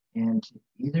 and to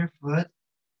either foot,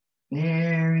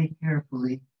 very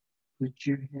carefully put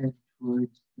your head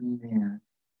towards the mat,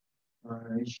 as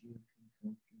far as you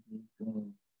can comfortably go.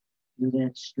 Do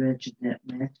that stretch at that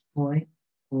max point,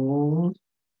 hold,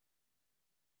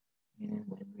 and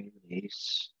then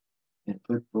release, and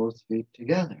put both feet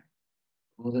together.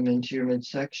 Pull them into your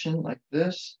midsection like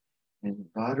this,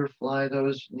 and butterfly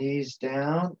those knees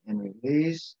down and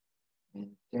release,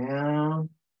 and down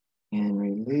and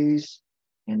release.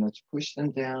 And let's push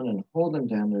them down and hold them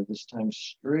down there. This time,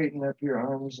 straighten up your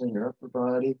arms and your upper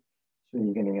body. So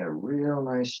you're going to get a real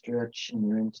nice stretch in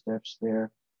your insteps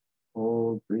there.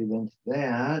 Hold, breathe into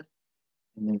that.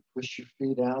 And then push your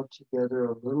feet out together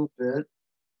a little bit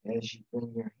as you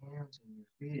bring your hands and your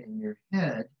feet and your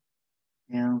head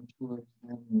down towards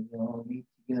them. You all meet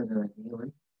together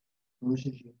ideally. Close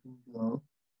as you can go.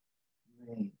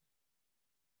 Great.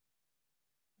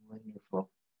 Wonderful.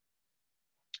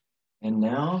 And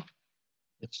now,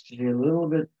 let's do a little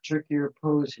bit trickier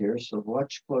pose here, so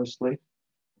watch closely.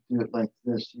 Do it like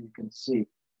this so you can see.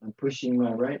 I'm pushing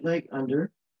my right leg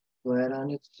under, flat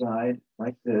on its side,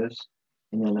 like this,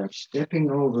 and then I'm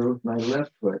stepping over with my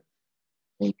left foot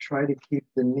and try to keep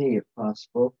the knee, if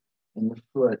possible, and the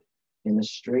foot in a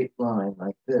straight line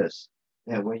like this.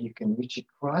 That way you can reach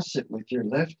across it with your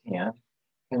left hand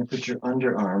and put your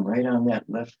underarm right on that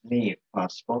left knee, if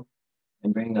possible,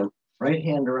 and bring the right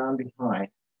hand around behind.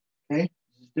 Okay,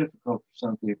 this is difficult for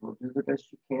some people. Do the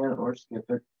best you can or skip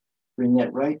it. Bring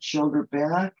that right shoulder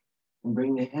back and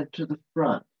bring the head to the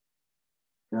front.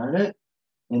 Got it?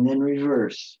 And then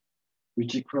reverse.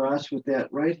 Reach across with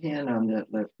that right hand on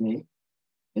that left knee.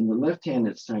 And the left hand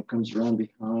this time comes around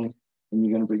behind. And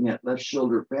you're going to bring that left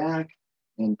shoulder back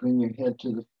and bring your head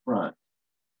to the front.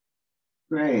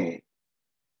 Great.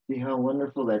 See how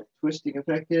wonderful that twisting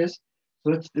effect is?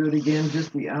 So let's do it again,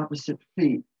 just the opposite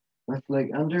feet. Left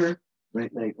leg under,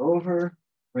 right leg over,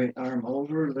 right arm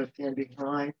over, left hand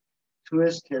behind.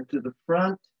 Twist, head to the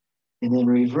front, and then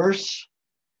reverse,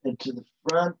 head to the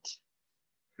front.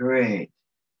 Great.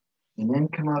 And then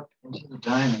come up into the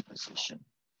diamond position.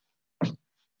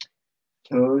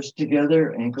 Toes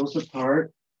together, ankles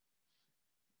apart.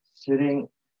 Sitting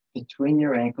between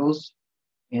your ankles,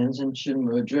 hands in chin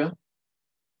mudra.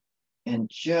 And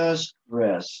just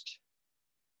rest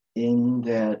in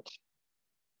that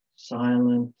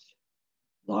silent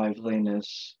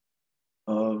liveliness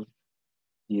of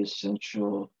the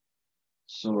essential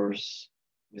source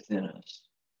within us.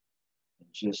 And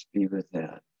just be with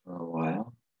that for a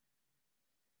while.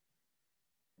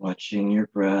 Watching your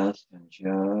breath and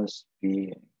just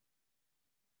being.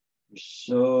 We're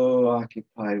so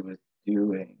occupied with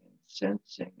doing and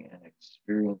sensing and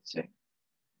experiencing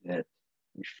that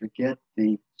we forget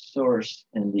the source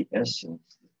and the essence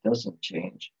that doesn't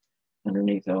change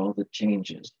underneath all the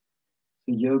changes.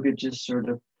 the yoga just sort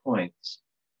of points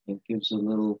and gives a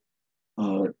little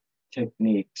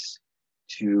techniques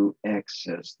to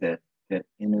access that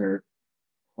inner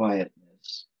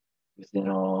quietness within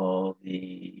all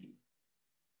the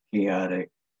chaotic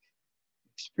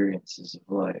experiences of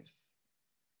life.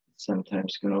 It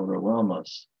sometimes can overwhelm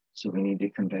us, so we need to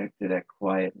come back to that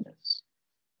quietness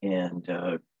and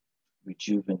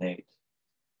rejuvenate.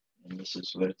 And this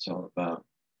is what it's all about.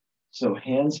 So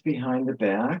hands behind the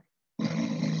back.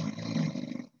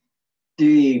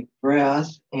 Deep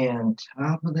breath, and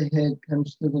top of the head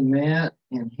comes to the mat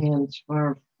and hands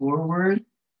far forward.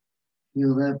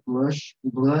 Feel that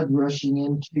blood rushing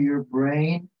into your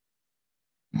brain.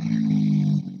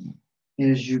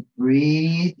 As you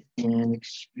breathe and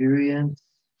experience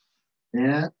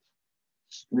that,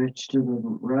 stretch to the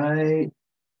right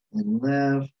and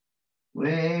left,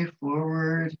 way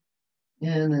forward,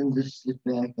 and then just sit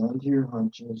back onto your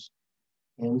haunches,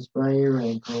 hands by your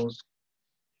ankles.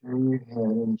 Turn your head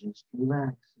and just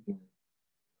relax again.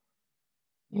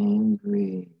 And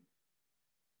breathe.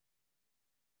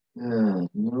 Good.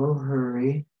 No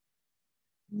hurry.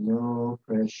 No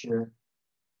pressure.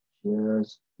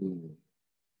 Just breathe.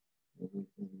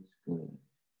 Everything's good.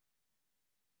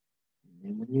 And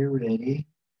then when you're ready,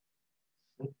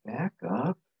 sit back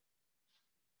up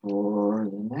for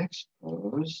the next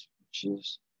pose, which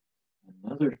is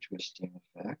another twisting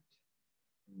effect.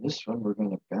 In this one, we're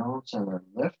going to balance on our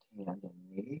left hand and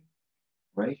knee.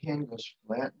 Right hand goes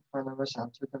flat in front of us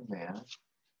onto the mat. This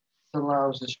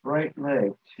allows this right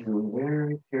leg to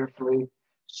very carefully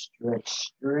stretch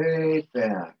straight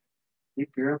back.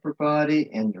 Keep your upper body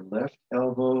and your left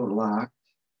elbow locked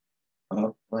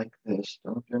up like this.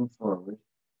 Don't bend forward.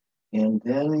 And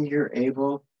then you're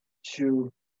able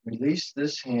to release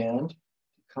this hand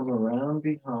to come around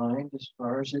behind as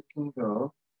far as it can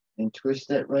go and twist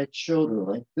that right shoulder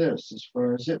like this as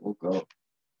far as it will go.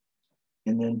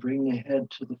 And then bring the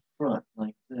head to the front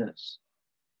like this.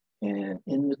 And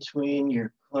in between,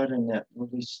 you're caught in that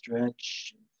little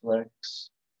stretch and flex.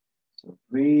 So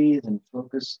breathe and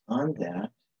focus on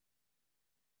that.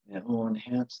 That will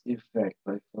enhance the effect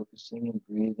by focusing and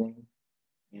breathing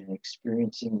and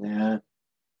experiencing that.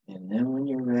 And then when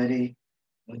you're ready,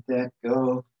 let that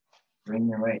go. Bring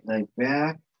the right leg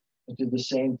back. And do the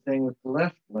same thing with the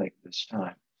left leg this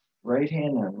time. Right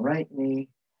hand on right knee.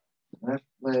 Left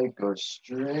leg goes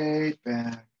straight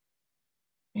back.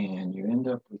 And you end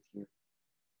up with your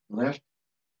left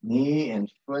knee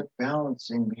and foot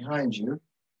balancing behind you.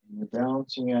 And you're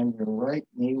balancing on your right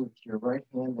knee with your right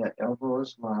hand. That elbow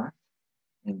is locked.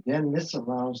 And then this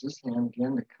allows this hand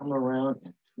again to come around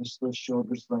and twist those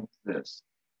shoulders like this.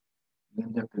 You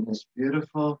end up in this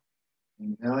beautiful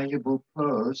and valuable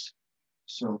pose.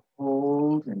 So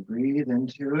hold and breathe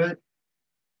into it.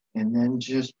 And then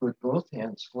just put both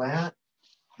hands flat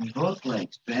and both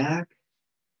legs back.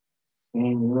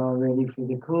 And you're all ready for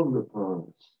the cobra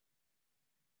pose.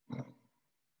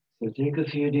 So take a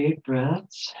few deep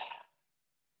breaths.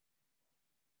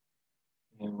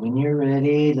 And when you're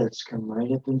ready, let's come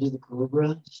right up into the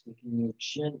cobra, sticking your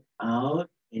chin out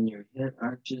and your head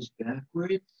arches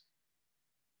backwards.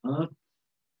 Up,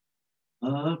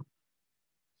 up,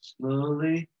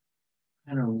 slowly.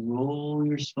 Kind of roll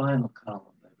your spinal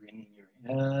column by bringing your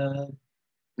head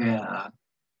back.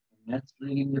 And that's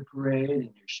leading the parade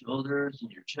in your shoulders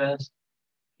and your chest.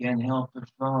 Can't help but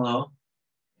follow.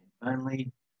 And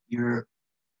finally, your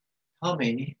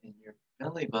tummy and your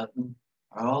belly button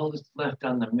are all that's left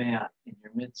on the mat in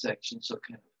your midsection. So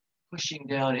kind of pushing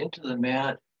down into the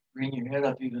mat, bring your head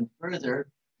up even further,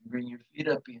 and bring your feet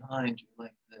up behind you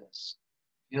like this.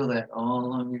 Feel that all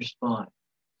along your spine.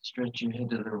 Stretch your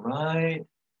head to the right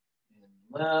and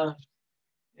left,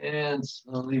 and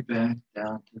slowly back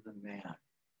down to the mat.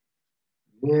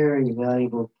 Very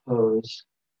valuable pose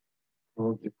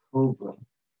called the cobra.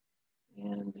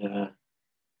 And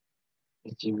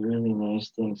it's a really nice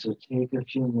thing. So take a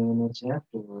few moments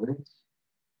afterwards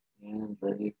and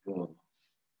let it go.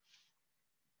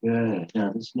 Good.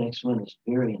 Now this next one is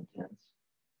very intense.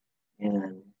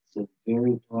 And it's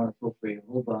very powerful for your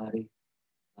whole body.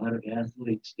 A lot of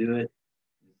athletes do it.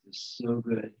 It's so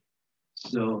good.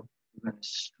 So we're going to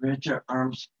stretch our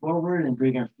arms forward and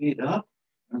bring our feet up.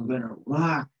 And we're going to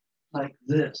rock like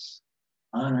this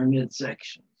on our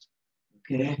midsections.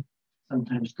 Okay?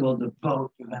 Sometimes called the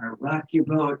boat. You're going to rock your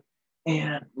boat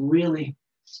and really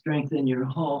strengthen your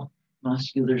whole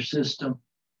muscular system.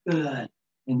 Good.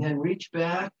 And then reach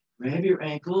back, grab your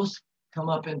ankles, come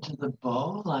up into the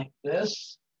bow like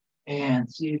this, and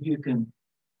see if you can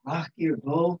rock your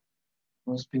bow.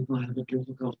 Most people have a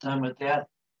difficult time with that,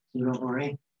 so don't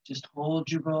worry. Just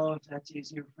hold your bow if that's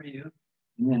easier for you.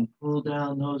 And then pull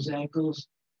down those ankles,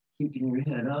 keeping your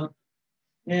head up.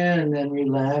 And then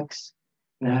relax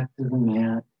back to the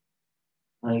mat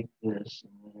like this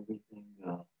and let everything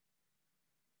go.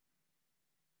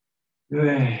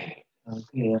 Great.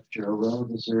 Okay, after a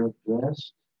well-deserved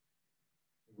rest,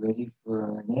 we're ready for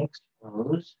our next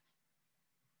pose.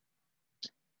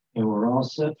 And we're all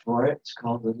set for it. It's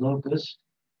called the locust.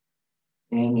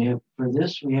 And for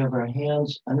this, we have our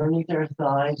hands underneath our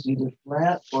thighs, either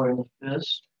flat or in a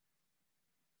fist.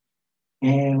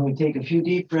 And we take a few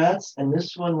deep breaths. And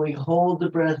this one, we hold the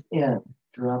breath in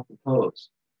throughout the pose.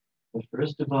 But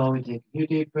first of all, we take a few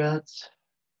deep breaths.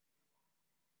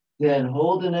 Then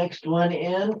hold the next one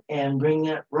in and bring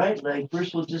that right leg.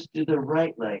 First, we'll just do the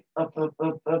right leg. Up, up,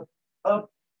 up, up, up,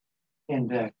 and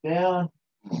back down.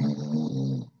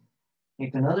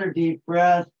 Take another deep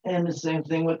breath, and the same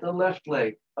thing with the left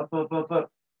leg. Up, up, up,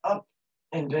 up, up,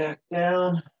 and back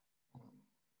down.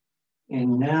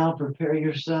 And now prepare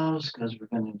yourselves, because we're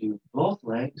going to do both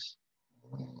legs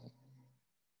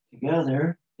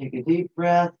together. Take a deep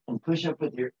breath and push up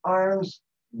with your arms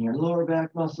and your lower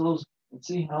back muscles, and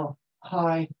see how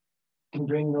high you can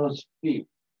bring those feet.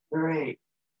 Great.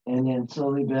 And then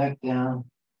slowly back down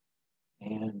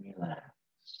and relax.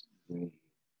 Breathe.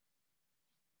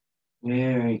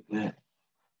 Very good.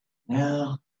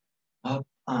 Now up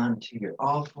onto your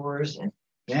all fours and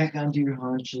back onto your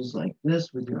haunches like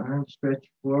this with your arms stretched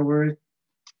forward,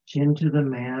 chin to the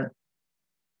mat,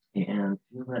 and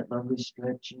feel that lovely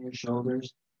stretch in your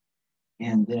shoulders.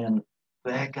 And then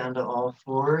back onto all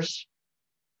fours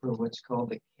for what's called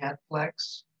the cat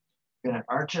flex. We're going to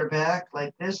arch our back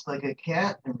like this, like a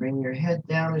cat, and bring your head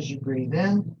down as you breathe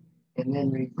in, and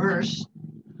then reverse,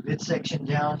 midsection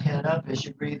down, head up as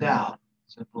you breathe out.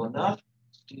 Simple enough.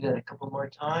 Let's do that a couple more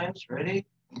times. Ready?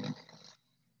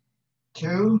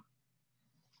 2,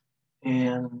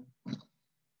 and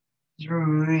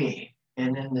 3.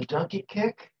 And then the donkey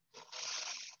kick.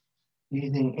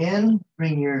 Breathing in,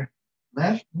 bring your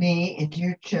left knee into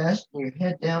your chest and your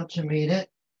head down to meet it.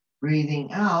 Breathing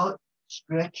out,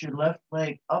 stretch your left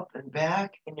leg up and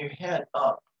back and your head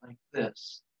up like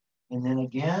this. And then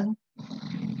again,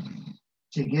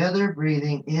 together,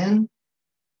 breathing in,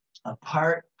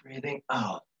 apart, breathing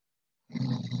out.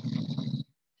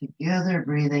 Together,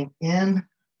 breathing in,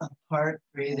 apart,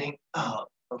 breathing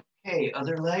out. Okay,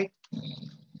 other leg.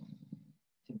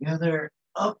 Together,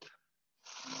 up.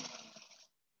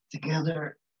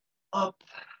 Together, up.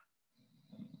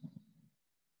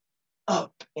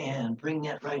 Up. And bring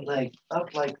that right leg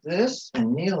up like this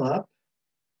and kneel up.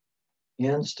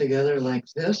 Hands together like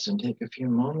this and take a few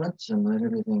moments and let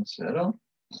everything settle.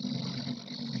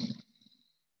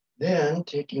 Then,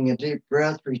 taking a deep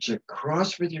breath, reach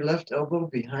across with your left elbow,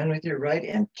 behind with your right,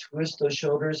 and twist those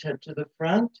shoulders, head to the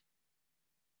front.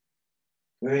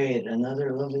 Great,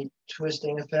 another lovely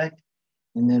twisting effect.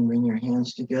 And then bring your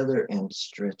hands together and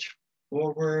stretch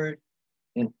forward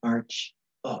and arch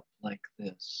up like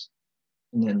this.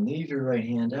 And then leave your right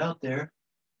hand out there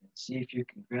and see if you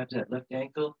can grab that left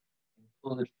ankle and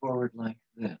pull it forward like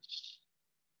this.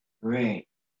 Great.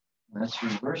 Let's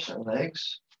reverse our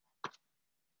legs.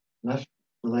 Left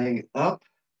leg up,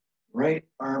 right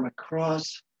arm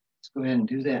across. Let's go ahead and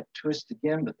do that twist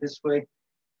again, but this way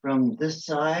from this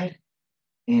side,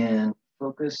 and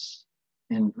focus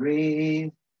and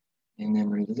breathe, and then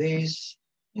release.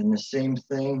 And the same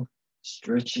thing,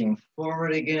 stretching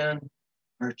forward again,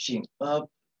 arching up,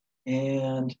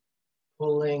 and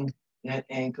pulling that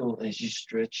ankle as you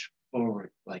stretch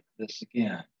forward like this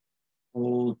again.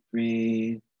 Hold,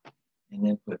 breathe, and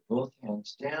then put both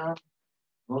hands down.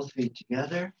 Both feet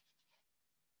together.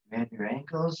 Grab your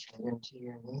ankles, head into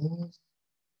your knees.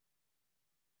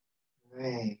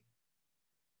 Great.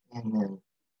 And then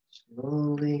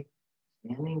slowly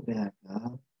standing back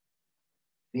up.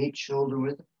 Feet shoulder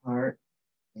width apart.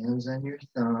 Hands on your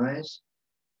thighs.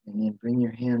 And then bring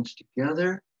your hands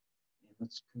together. And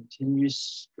let's continue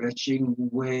stretching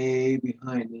way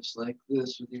behind us like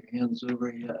this with your hands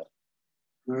overhead.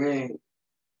 Great.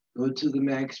 Go to the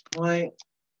max point.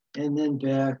 And then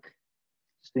back.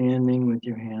 Standing with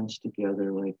your hands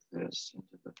together like this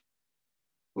into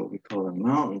what we call a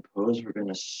mountain pose. We're going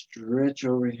to stretch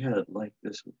overhead like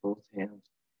this with both hands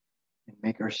and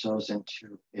make ourselves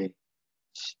into a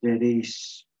steady,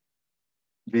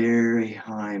 very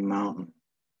high mountain.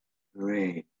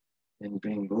 Great. Then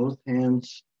bring both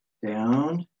hands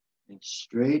down and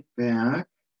straight back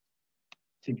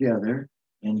together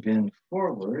and bend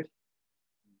forward.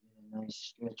 And a nice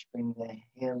stretch. Bring the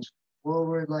hands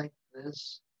forward like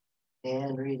this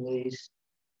and release,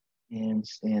 and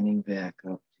standing back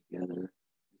up together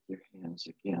with your hands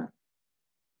again.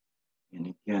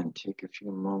 And again, take a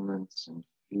few moments and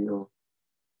feel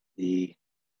the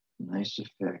nice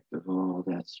effect of all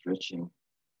that stretching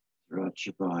throughout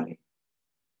your body.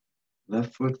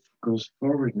 Left foot goes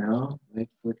forward now, right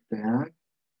foot back.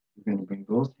 You're going to bring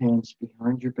both hands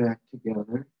behind your back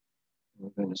together. We're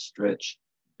going to stretch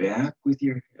back with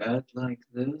your head like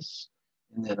this,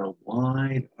 and then a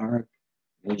wide arc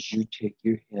as you take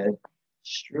your head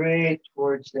straight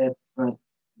towards that front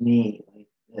knee like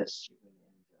this. You're going to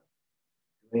end up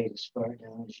great as far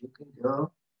down as you can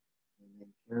go, and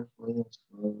then carefully and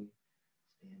slowly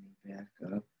standing back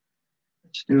up.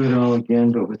 Let's do it all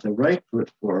again, but with the right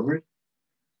foot forward,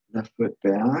 left foot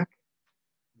back,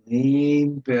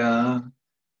 lean back,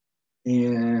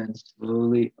 and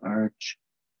slowly arch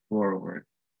forward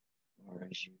as far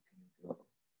as you can go.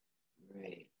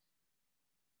 Great.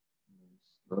 And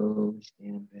slowly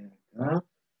stand back up.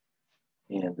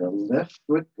 And the left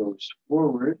foot goes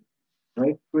forward.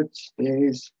 Right foot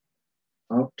stays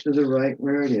up to the right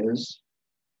where it is.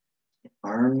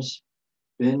 Arms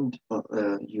bend.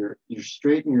 You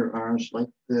straighten your arms like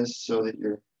this so that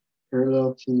you're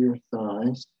parallel to your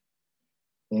thighs.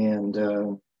 And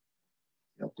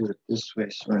I'll do it this way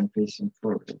so I'm facing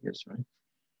forward, I guess, right?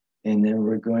 And then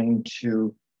we're going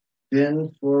to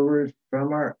bend forward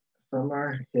from our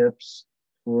hips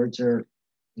towards our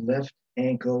left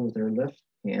ankle with our left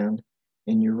hand,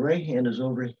 and your right hand is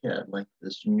overhead like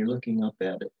this, and you're looking up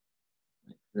at it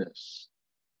like this.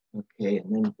 Okay,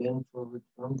 and then bend forward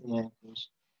from the ankles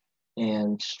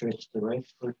and stretch the right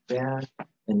foot back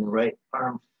and the right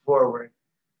arm forward.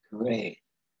 Great.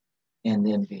 And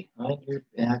then behind your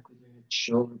back with your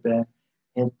shoulder back,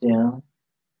 head down,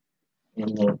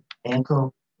 and then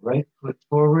ankle, right foot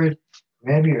forward,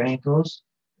 grab your ankles,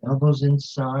 elbows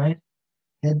inside,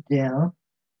 head down.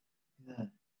 Good.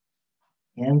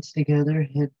 Hands together,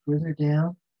 head further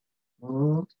down,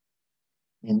 hold,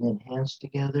 and then hands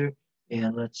together,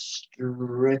 and let's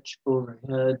stretch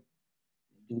overhead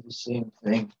and do the same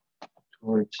thing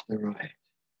towards the right.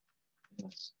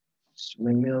 Yes.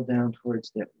 Windmill down towards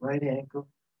that right ankle,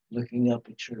 looking up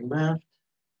at your left,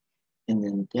 and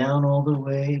then down all the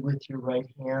way with your right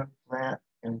hand flat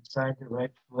inside the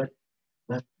right foot.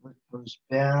 Left foot goes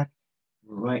back,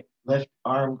 left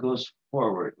arm goes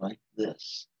forward like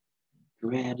this.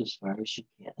 Grab as far as you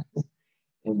can.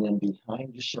 And then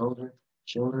behind your shoulder,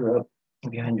 shoulder up,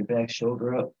 behind your back,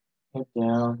 shoulder up, head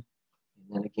down. And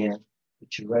then again,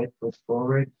 put your right foot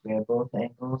forward, grab both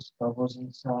ankles, elbows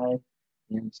inside,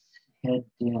 and head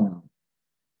down.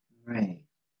 Great.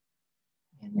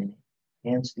 And then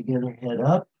hands together, head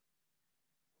up.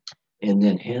 And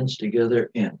then hands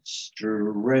together and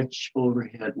stretch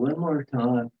overhead one more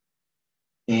time.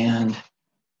 And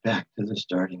back to the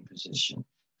starting position.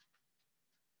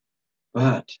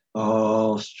 But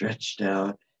all stretched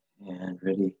out and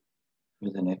ready for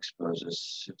the next poses.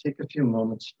 So take a few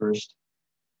moments first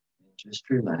and just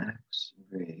relax and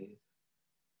breathe.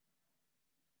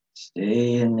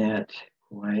 Stay in that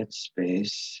quiet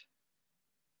space,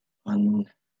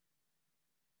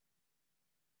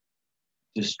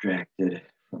 undistracted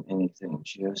from anything.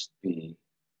 Just be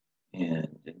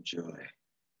and enjoy.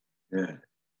 Good.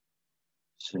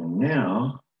 So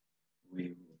now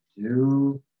we will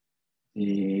do how are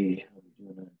we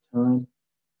doing on time?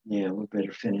 Yeah, we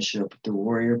better finish up with the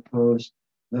warrior pose.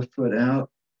 Left foot out,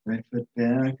 right foot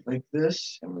back like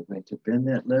this. And we're going to bend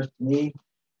that left knee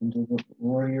into the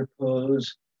warrior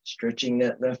pose, stretching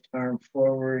that left arm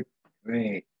forward.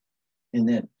 Great. And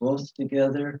then both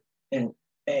together and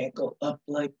ankle up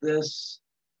like this.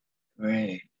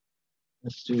 Great.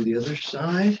 Let's do the other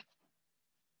side.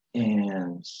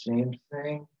 And same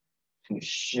thing.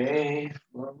 Touche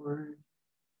forward.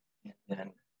 And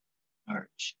then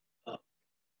arch up.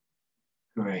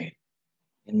 Great.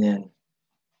 And then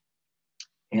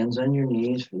hands on your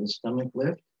knees for the stomach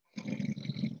lift.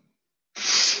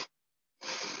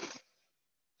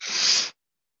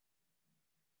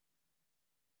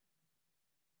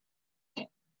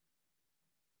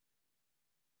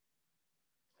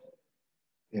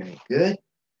 Very good.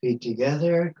 Feet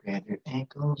together. Grab your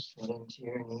ankles, foot into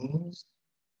your knees.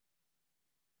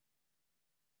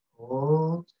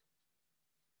 Hold.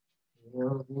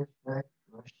 Feel the effect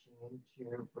rushing into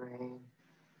your brain.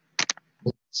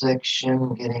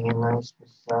 Midsection, getting a nice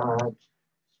massage.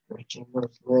 Stretching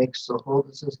those legs. So hold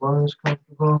this as long as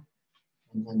comfortable.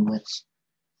 And then let's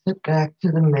sit back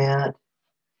to the mat.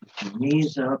 Put your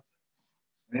knees up.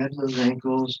 Grab those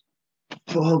ankles.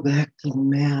 Fall back to the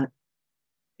mat.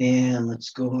 And let's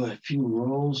go a few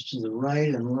rolls to the right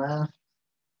and left.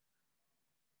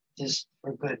 Just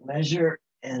for good measure.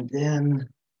 And then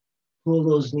Pull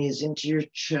those knees into your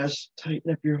chest,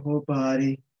 tighten up your whole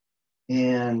body,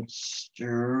 and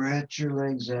stretch your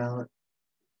legs out,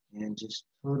 and just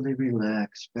totally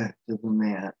relax back to the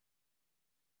mat.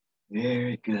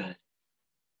 Very good.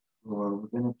 Well,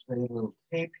 we're going to play a little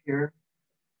tape here,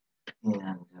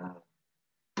 and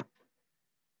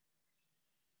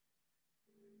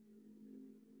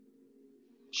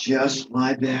just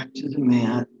lie back to the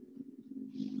mat.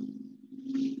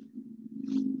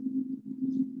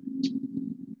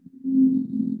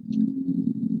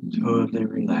 Totally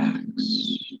relax.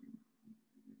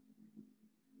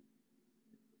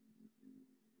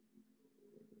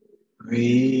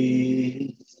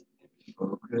 Breathe,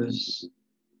 focus,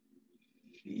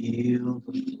 feel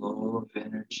the flow of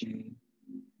energy,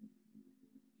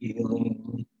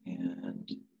 healing,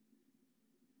 and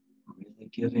really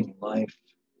giving life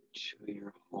to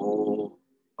your whole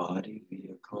body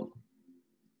vehicle.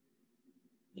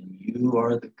 And you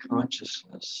are the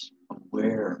consciousness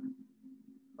aware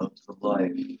of the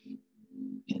life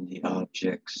in the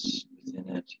objects within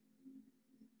it,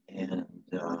 and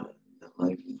the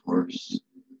life force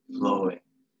flowing,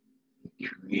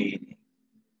 creating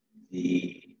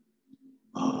the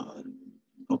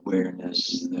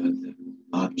awareness, the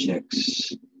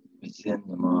objects within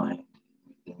the mind,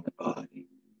 within the body.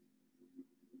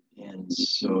 And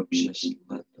so just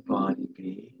let the body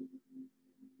be,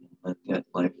 and let that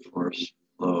life force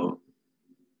flow,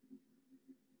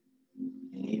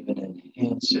 and even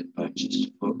enhance it by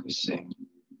just focusing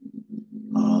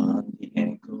on the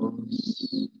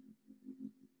ankles.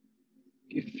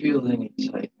 If you feel any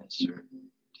tightness or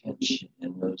tension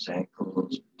in those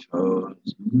ankles,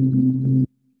 toes,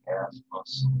 calf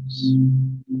muscles,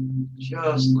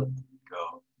 just let them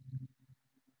go.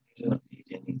 You don't need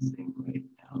anything right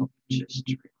now, just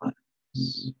relax.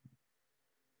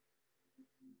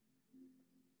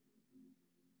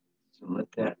 So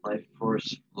let that life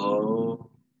force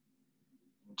flow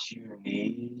into your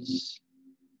knees.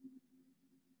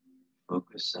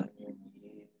 Focus on your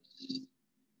knees,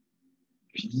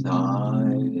 your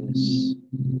thighs,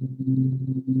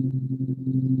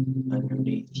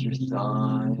 underneath your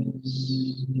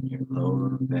thighs, in your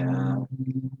lower back,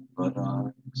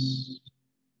 buttocks,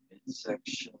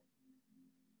 midsection.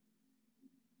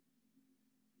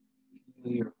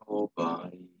 Feel your whole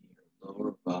body, your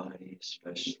lower body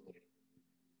especially,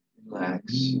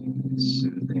 relaxing,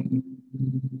 soothing,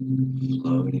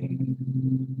 floating,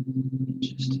 and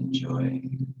just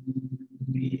enjoying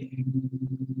being,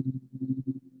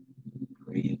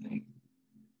 breathing,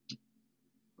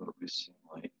 focusing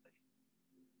lightly.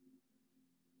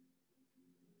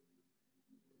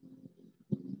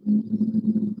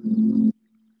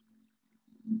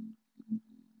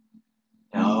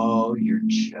 Now your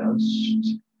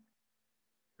chest,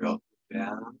 your upper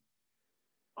back,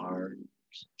 arms,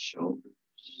 and shoulders.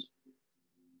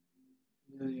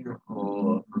 Feel your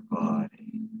whole upper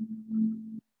body,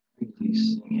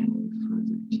 releasing any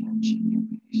further tension you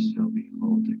may still be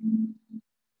holding.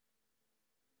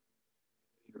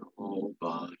 Your whole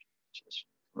body just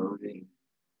floating,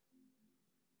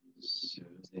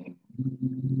 soothing,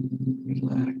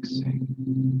 relaxing.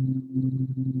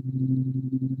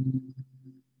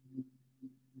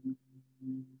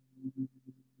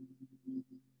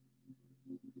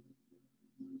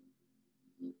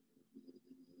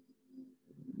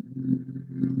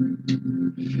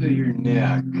 Feel your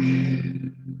neck,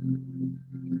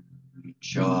 your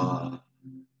jaw,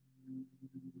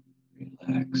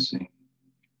 relaxing,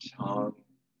 your tongue,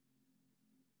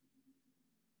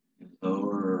 your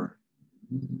lower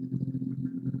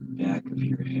back of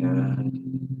your head,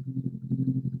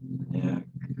 neck,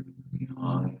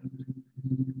 behind,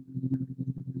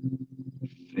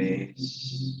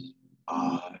 face,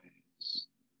 eyes.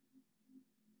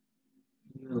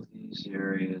 Feel these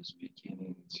areas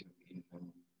beginning to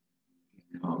even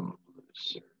become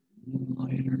looser,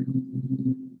 lighter,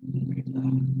 and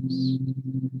relaxed.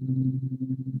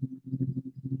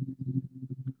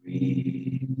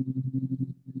 Breathe,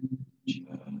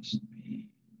 just be.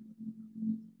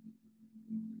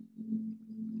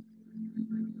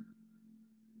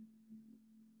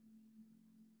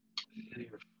 Feel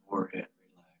your forehead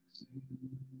relaxing.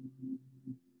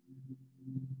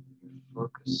 You're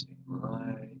focusing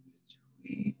right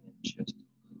between and just a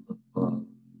little above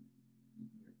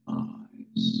your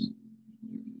eyes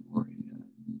and your forehead.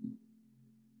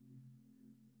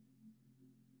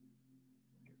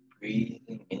 You're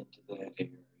breathing into that area,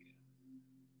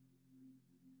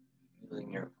 feeling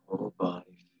your whole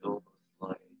body filled with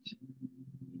light,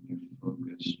 and you're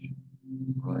focused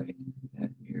right in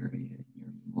that area in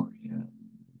your forehead.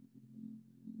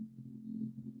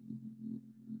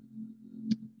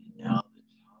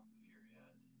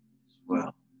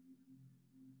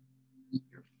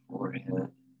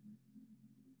 forehead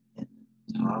and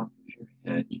the top of your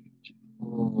head, your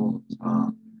whole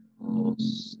top, your whole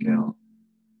scalp,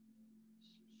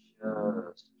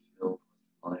 just filled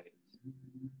with light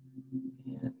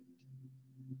and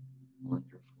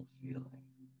wonderful feeling.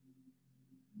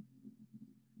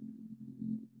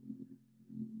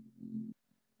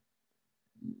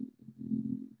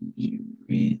 You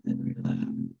breathe and relax.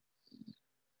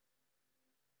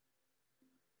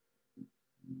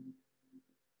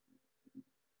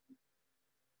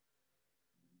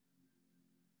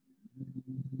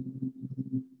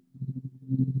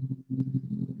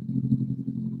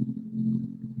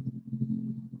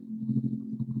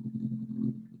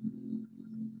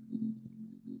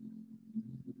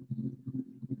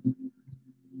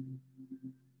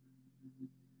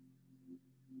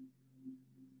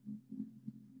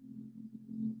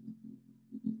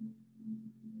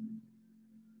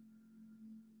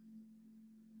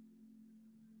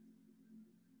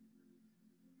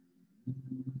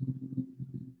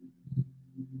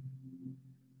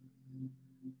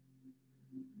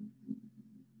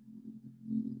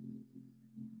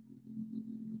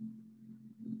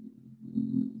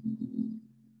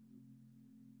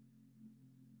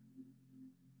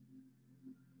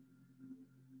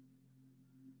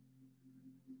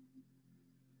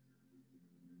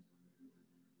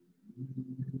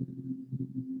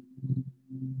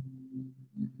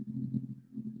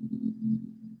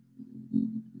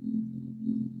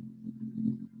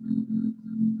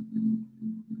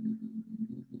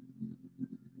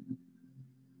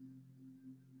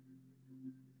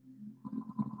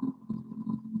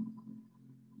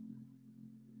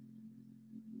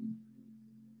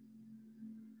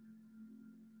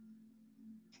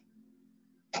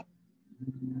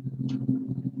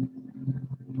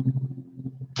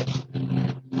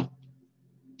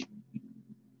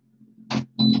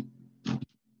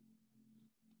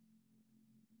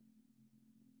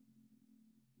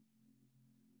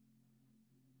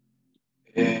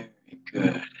 Very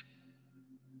good.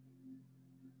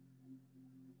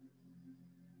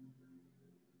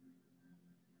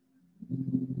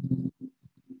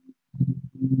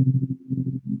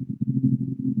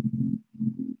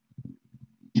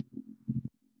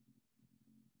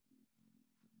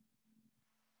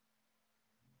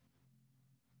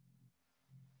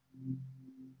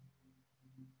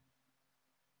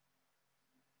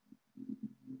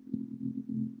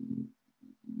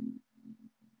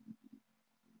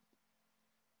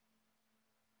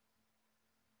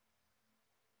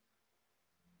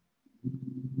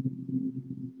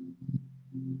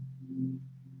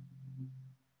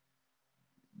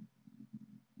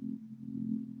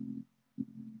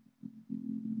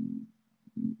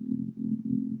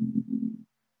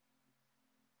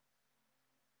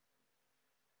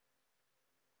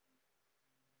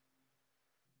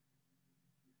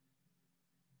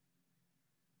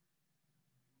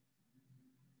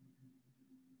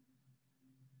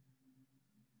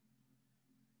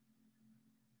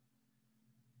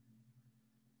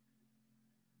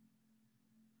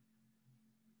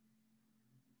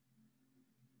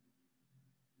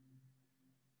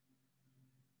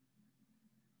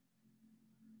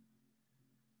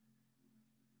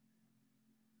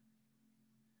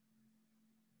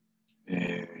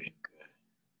 Very good.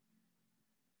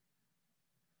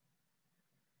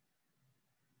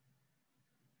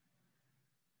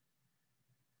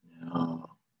 Now,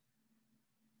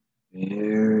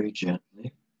 very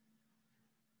gently,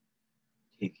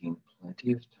 taking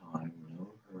plenty of time,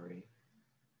 no hurry.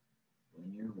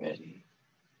 When you're ready,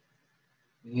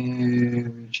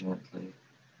 very gently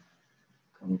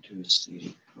come to a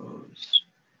seated pose.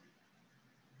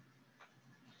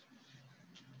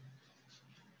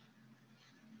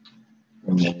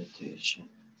 For meditation.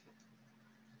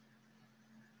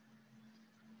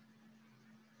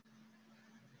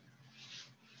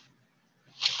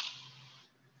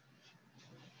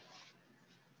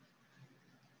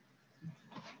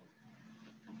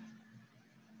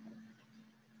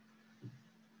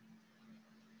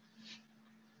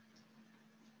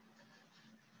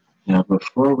 Now,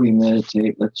 before we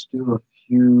meditate, let's do a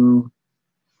few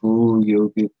full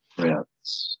yogic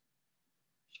breaths,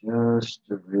 just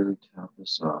to really top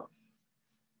us off,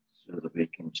 so that we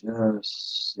can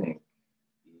just sink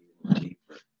even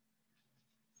deeper,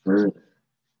 further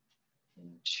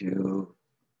into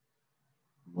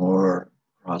more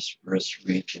prosperous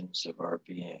regions of our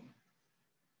being.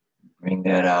 Bring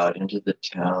that out into the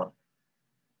town,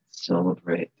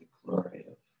 celebrate the glory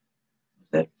of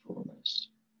that fullness.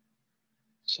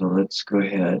 So let's go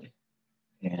ahead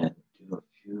and do a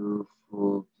few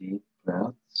full deep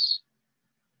breaths,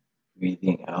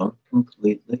 breathing out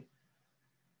completely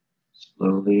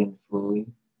slowly and fully,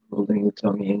 holding the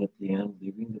tummy in at the end,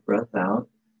 leaving the breath out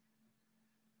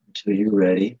until you're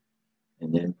ready,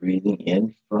 and then breathing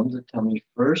in from the tummy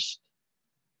first,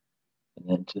 and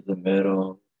then to the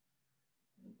middle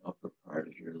and upper part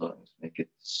of your lungs. Make it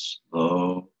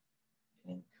slow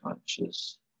and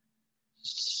conscious,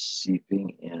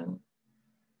 seeping in,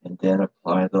 and then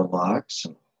apply the locks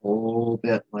and hold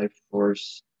that life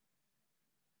force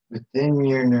within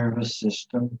your nervous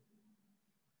system.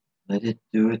 Let it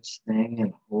do its thing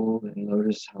and hold, and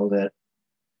notice how that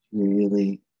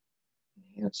really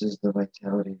enhances the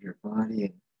vitality of your body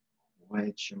and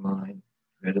quiets your mind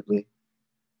incredibly.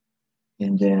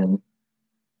 And then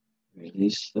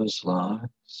release those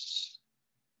locks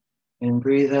and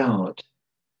breathe out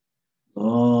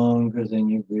longer than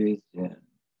you breathed in.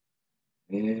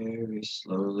 Very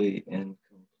slowly and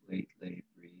completely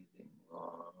breathing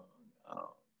long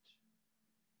out.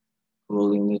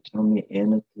 Pulling the tummy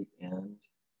in at the end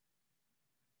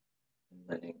and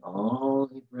letting all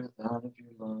the breath out of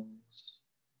your lungs.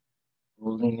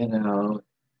 Holding it out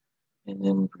and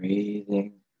then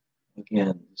breathing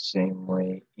again the same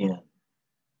way in.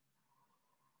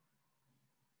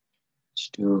 Let's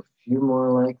do a few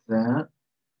more like that.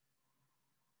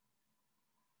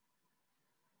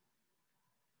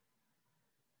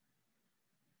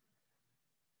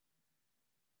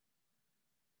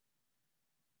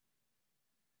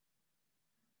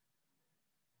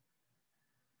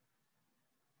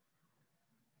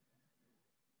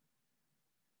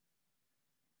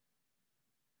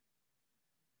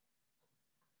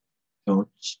 Don't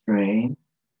strain.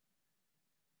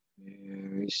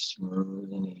 Very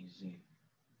smooth and easy.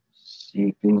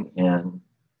 Seeping in,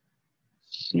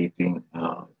 seeping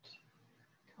out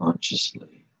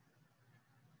consciously.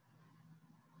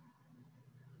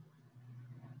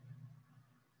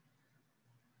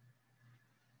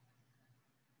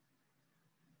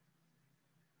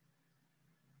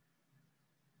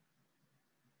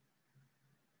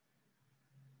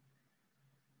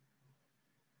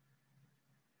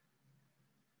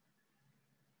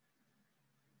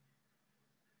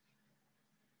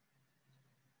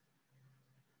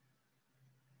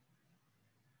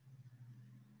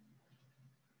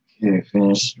 Okay,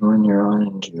 finish when you're on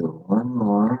and do one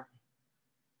more.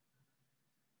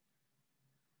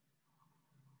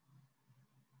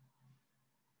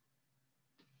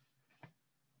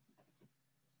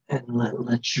 And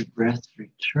let your breath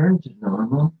return to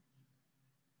normal.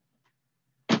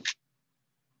 But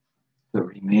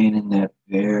remain in that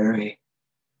very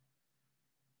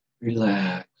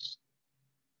relaxed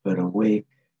but awake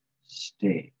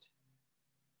state.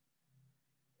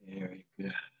 Very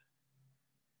good.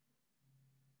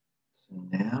 So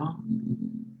now,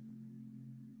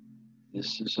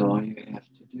 this is all you have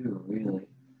to do, really.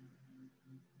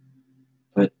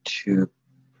 But to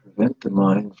prevent the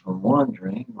mind from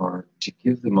wandering, or to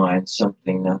give the mind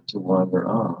something not to wander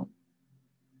on,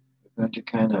 we're going to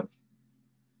kind of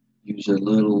use a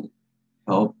little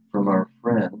help from our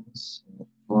friends in the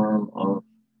form of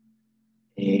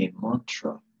a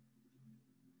mantra.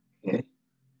 Okay?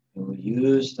 And we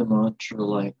use the mantra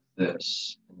like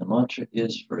this. And the mantra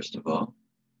is, first of all,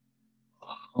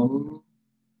 hum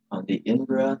on the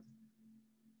in-breath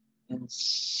and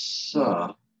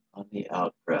sa on the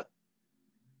out-breath.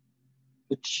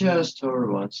 But just however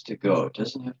it wants to go. It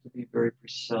doesn't have to be very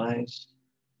precise,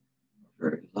 or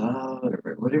very loud,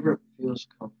 or whatever it feels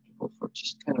comfortable for.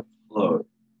 Just kind of float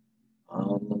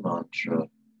on the mantra,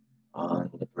 on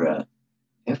the breath,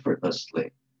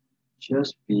 effortlessly.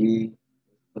 Just be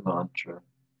with the mantra.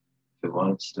 If it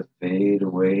wants to fade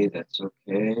away, that's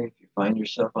okay. If you find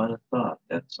yourself on a thought,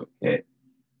 that's okay.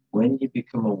 When you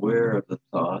become aware of the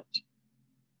thought,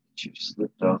 that you've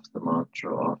slipped off the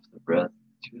mantra, off the breath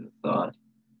to the thought,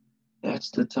 that's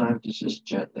the time to just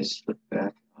gently slip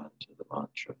back onto the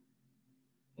mantra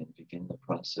and begin the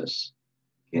process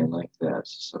again like that.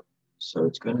 So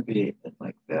it's going to be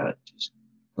like that, just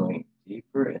going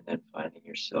deeper and then finding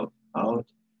yourself out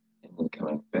and then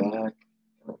coming back,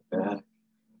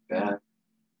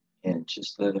 and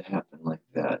just let it happen like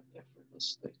that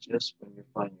effortlessly. Just when you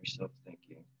find yourself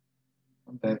thinking,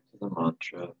 come back to the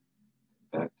mantra, come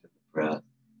back to the breath.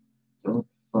 Don't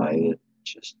fight it.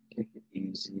 Just take it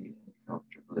easy and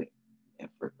comfortably,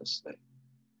 effortlessly.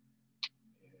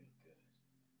 Very good.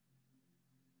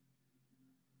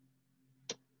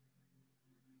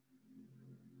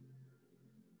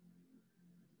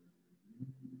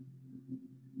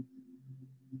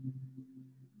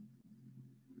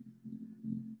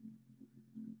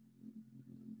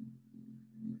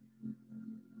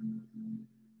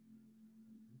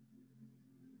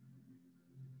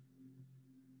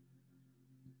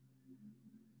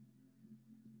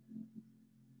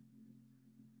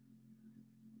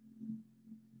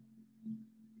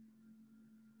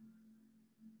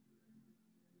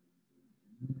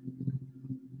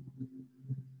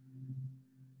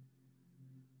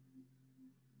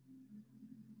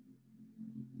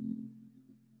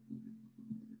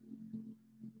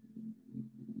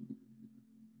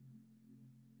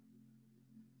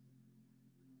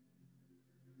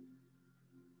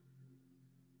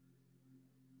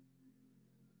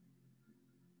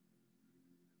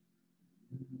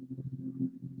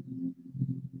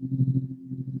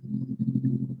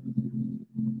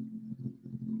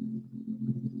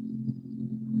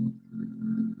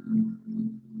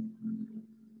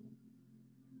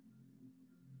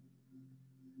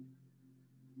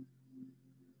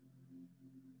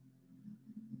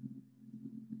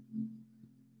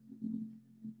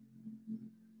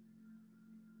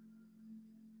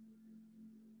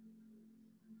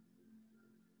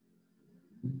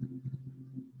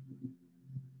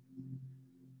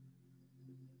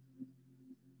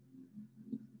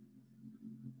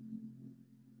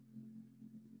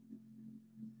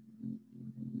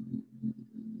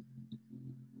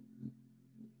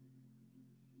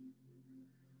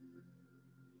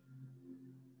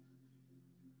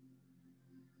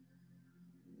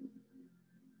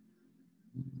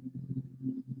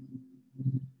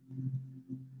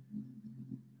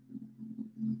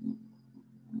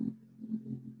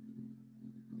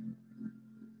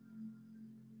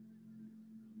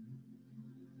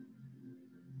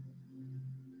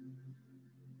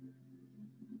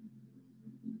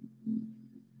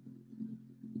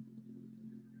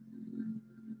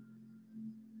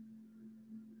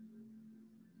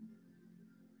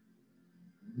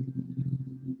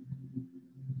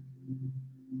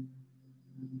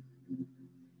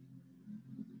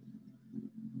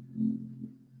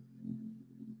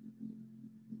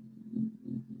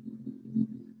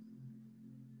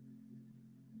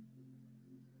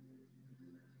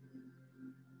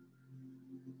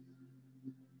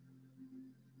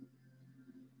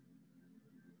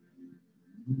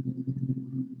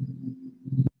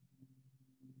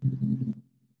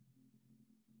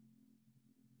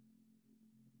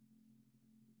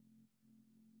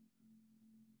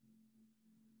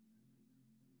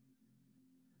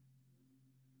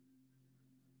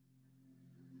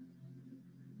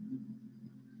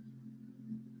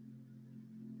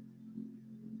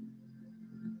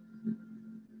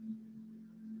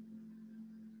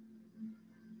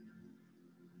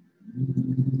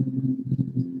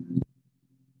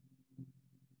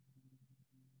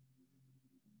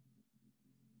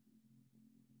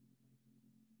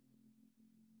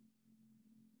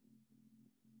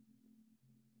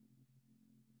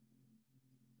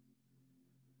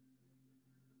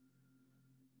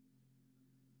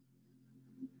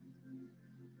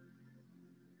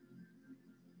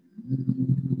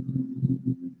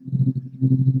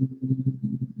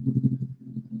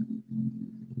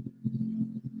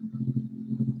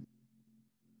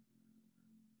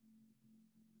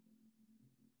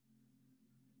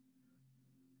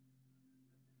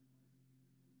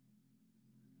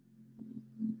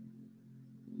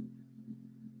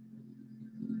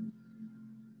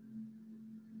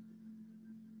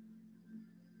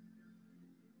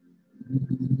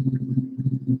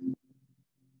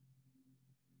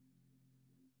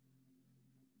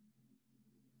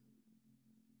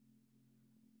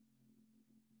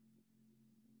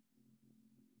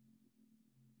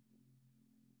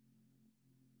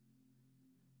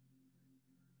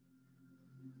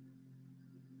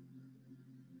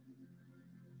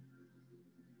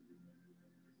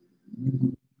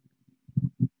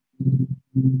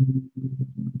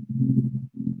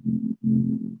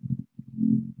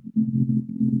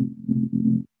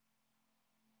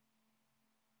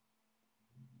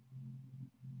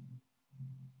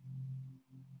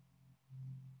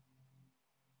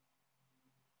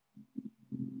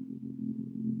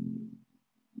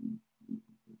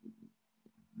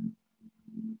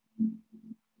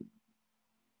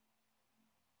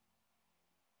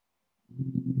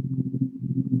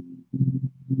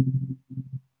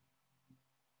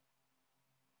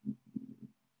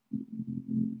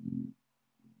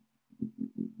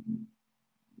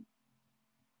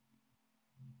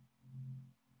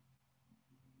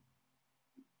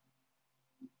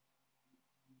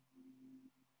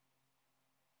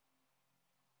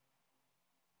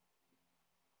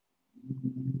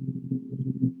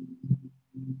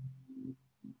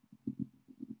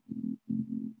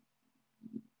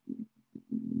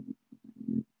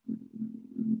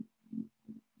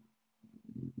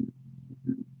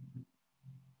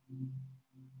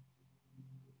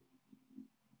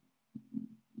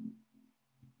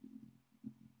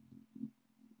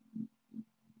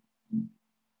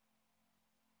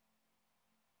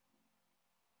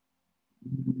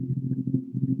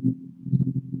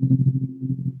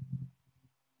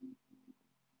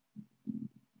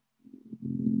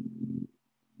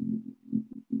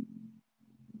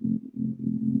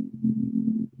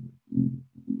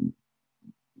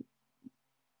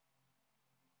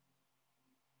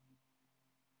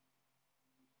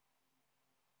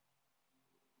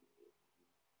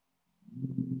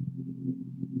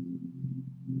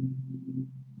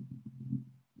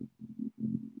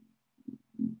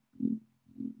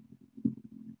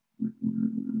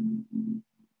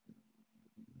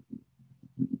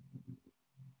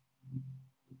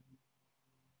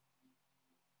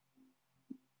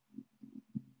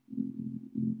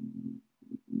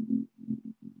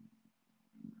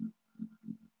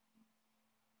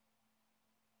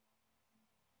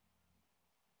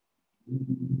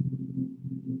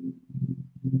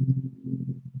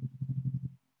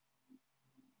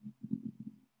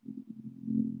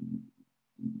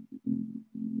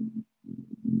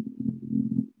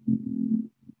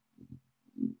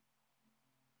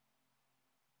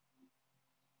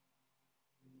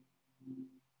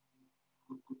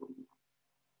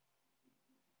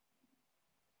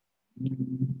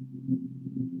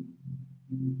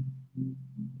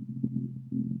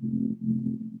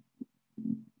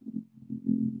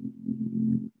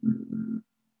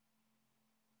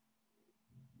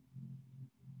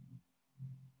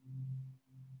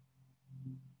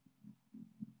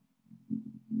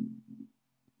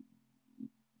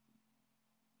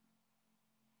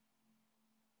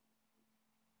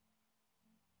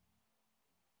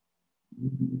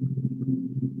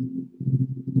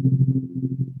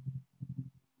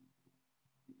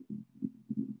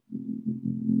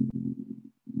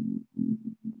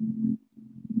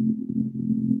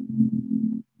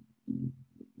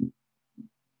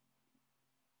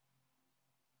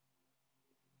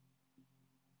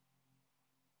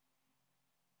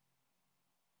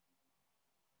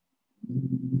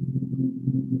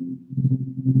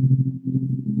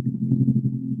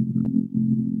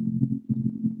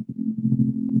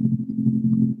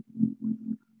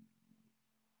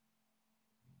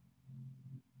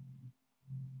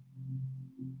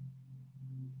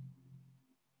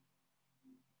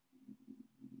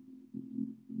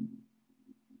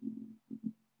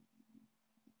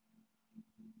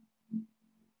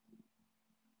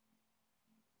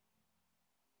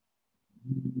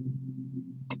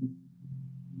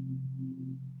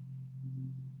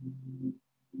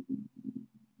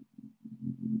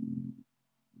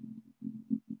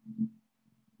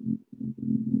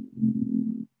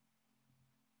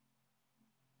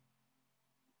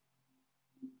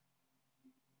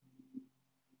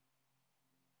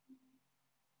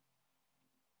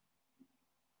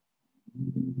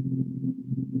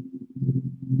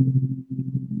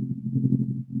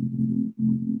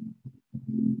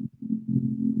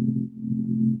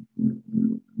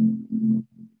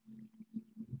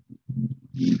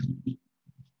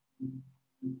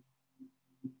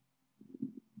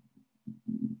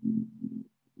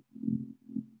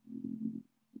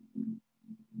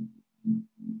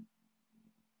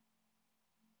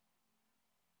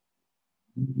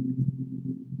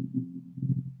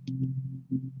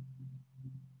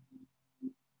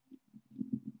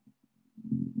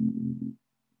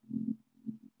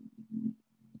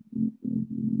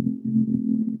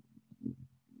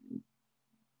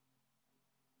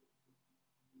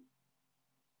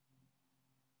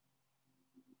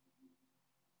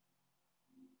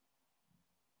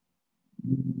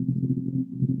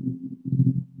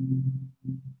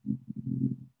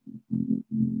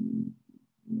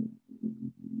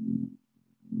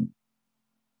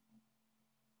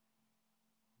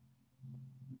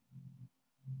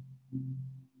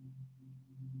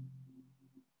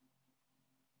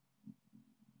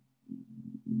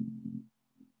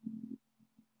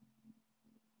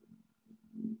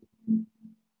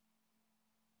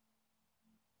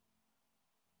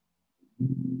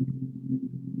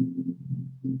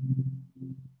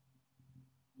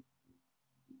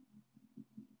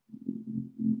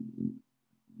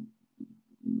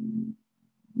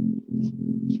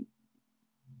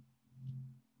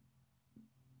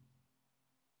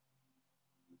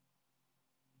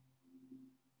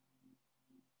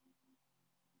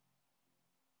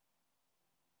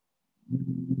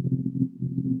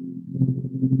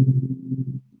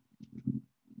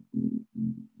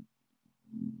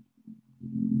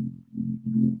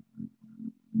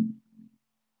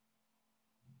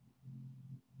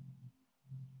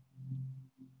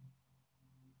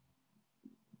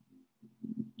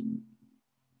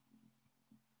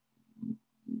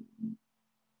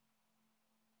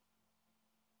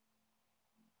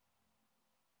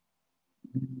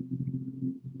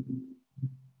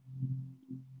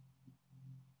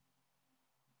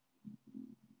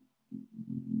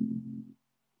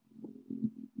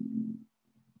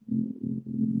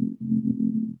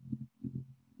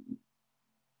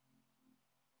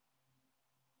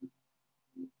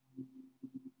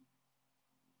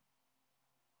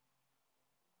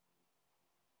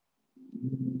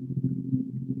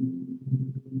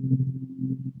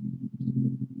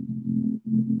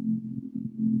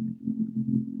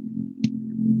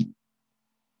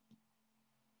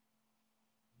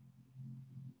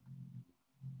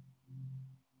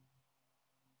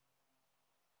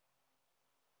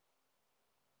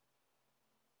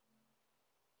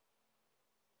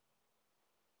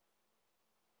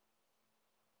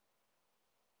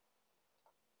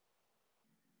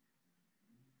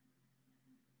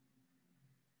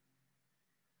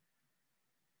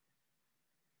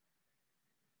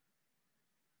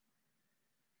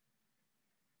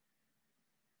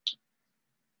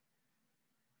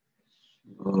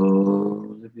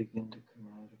 slowly begin to come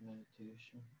out of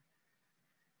meditation.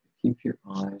 Keep your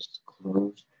eyes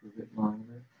closed for a bit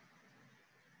longer.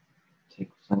 Take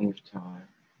plenty of time.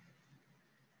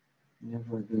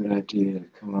 Never a good idea to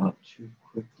come out too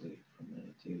quickly from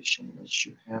meditation unless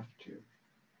you have to.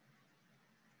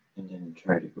 And then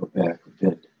try to go back a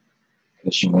bit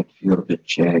because you might feel a bit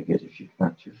jagged if you've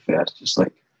gone too fast. It's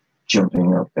like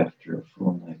jumping up after a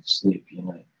full night's sleep.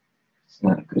 It's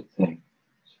not a good thing.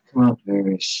 So come out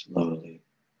very slowly.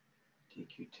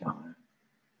 Take your time.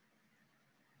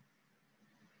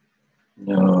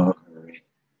 No hurry.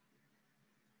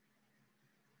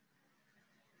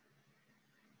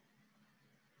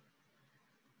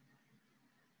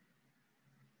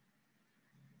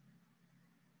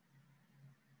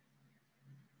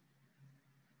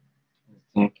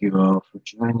 Thank you all for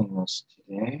joining us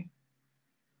today.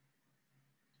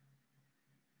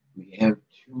 We have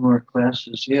 2 more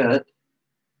classes yet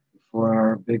before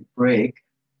our big break.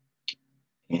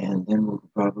 And then we'll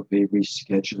probably be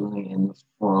rescheduling in the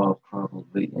fall,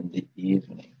 probably in the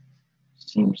evening.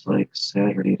 Seems like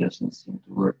Saturday doesn't seem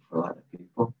to work for a lot of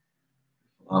people.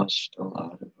 We've lost a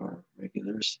lot of our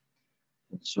regulars,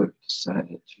 and so we've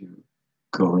decided to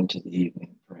go into the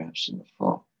evening, perhaps in the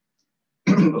fall.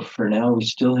 But for now, we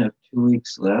still have 2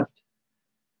 weeks left,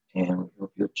 and we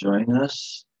hope you'll join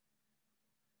us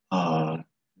until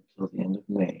the end of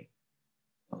May,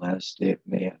 the last day of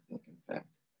May, I think, in fact.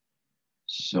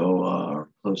 So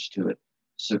close to it.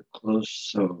 So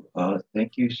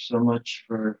thank you so much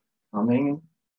for coming